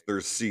lives, their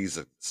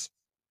seasons,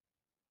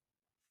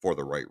 for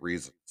the right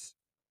reasons.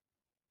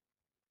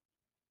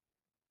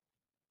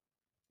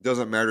 It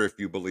doesn't matter if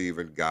you believe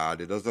in God.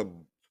 It doesn't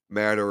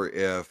matter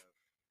if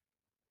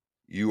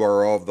You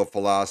are of the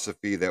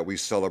philosophy that we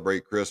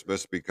celebrate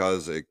Christmas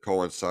because it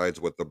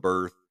coincides with the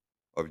birth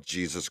of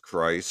Jesus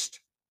Christ.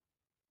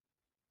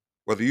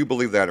 Whether you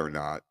believe that or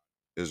not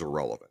is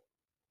irrelevant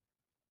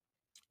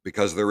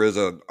because there is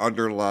an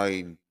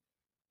underlying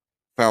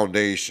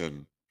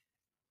foundation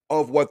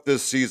of what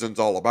this season's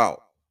all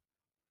about.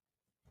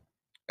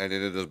 And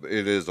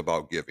it is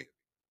about giving.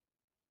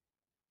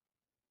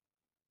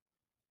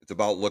 It's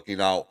about looking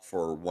out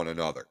for one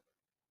another,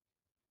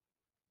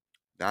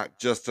 not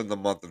just in the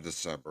month of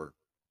December,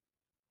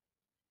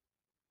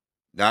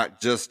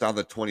 not just on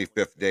the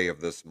 25th day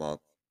of this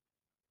month,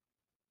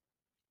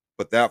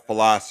 but that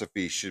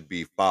philosophy should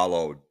be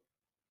followed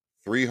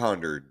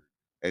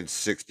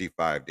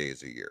 365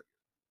 days a year,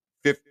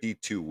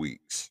 52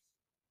 weeks.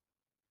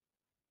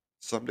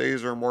 Some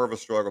days are more of a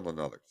struggle than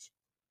others.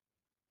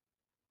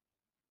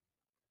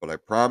 But I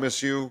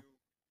promise you,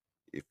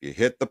 if you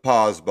hit the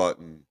pause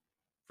button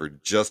for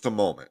just a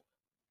moment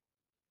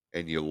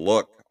and you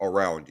look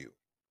around you,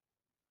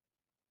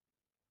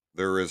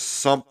 there is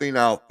something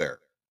out there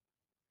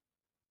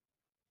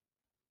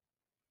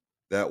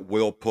that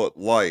will put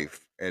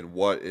life and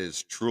what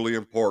is truly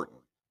important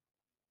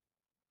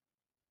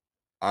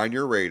on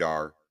your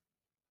radar,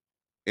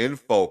 in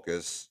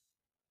focus,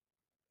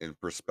 in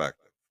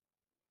perspective.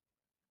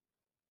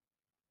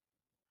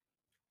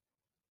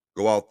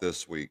 Go out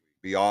this week,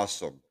 be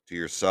awesome to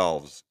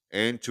yourselves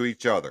and to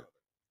each other,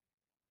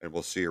 and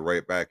we'll see you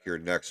right back here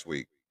next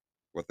week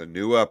with a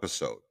new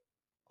episode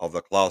of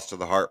the Klaus to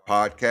the Heart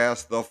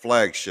podcast, the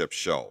flagship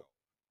show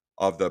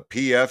of the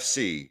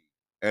PFC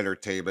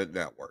Entertainment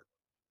Network.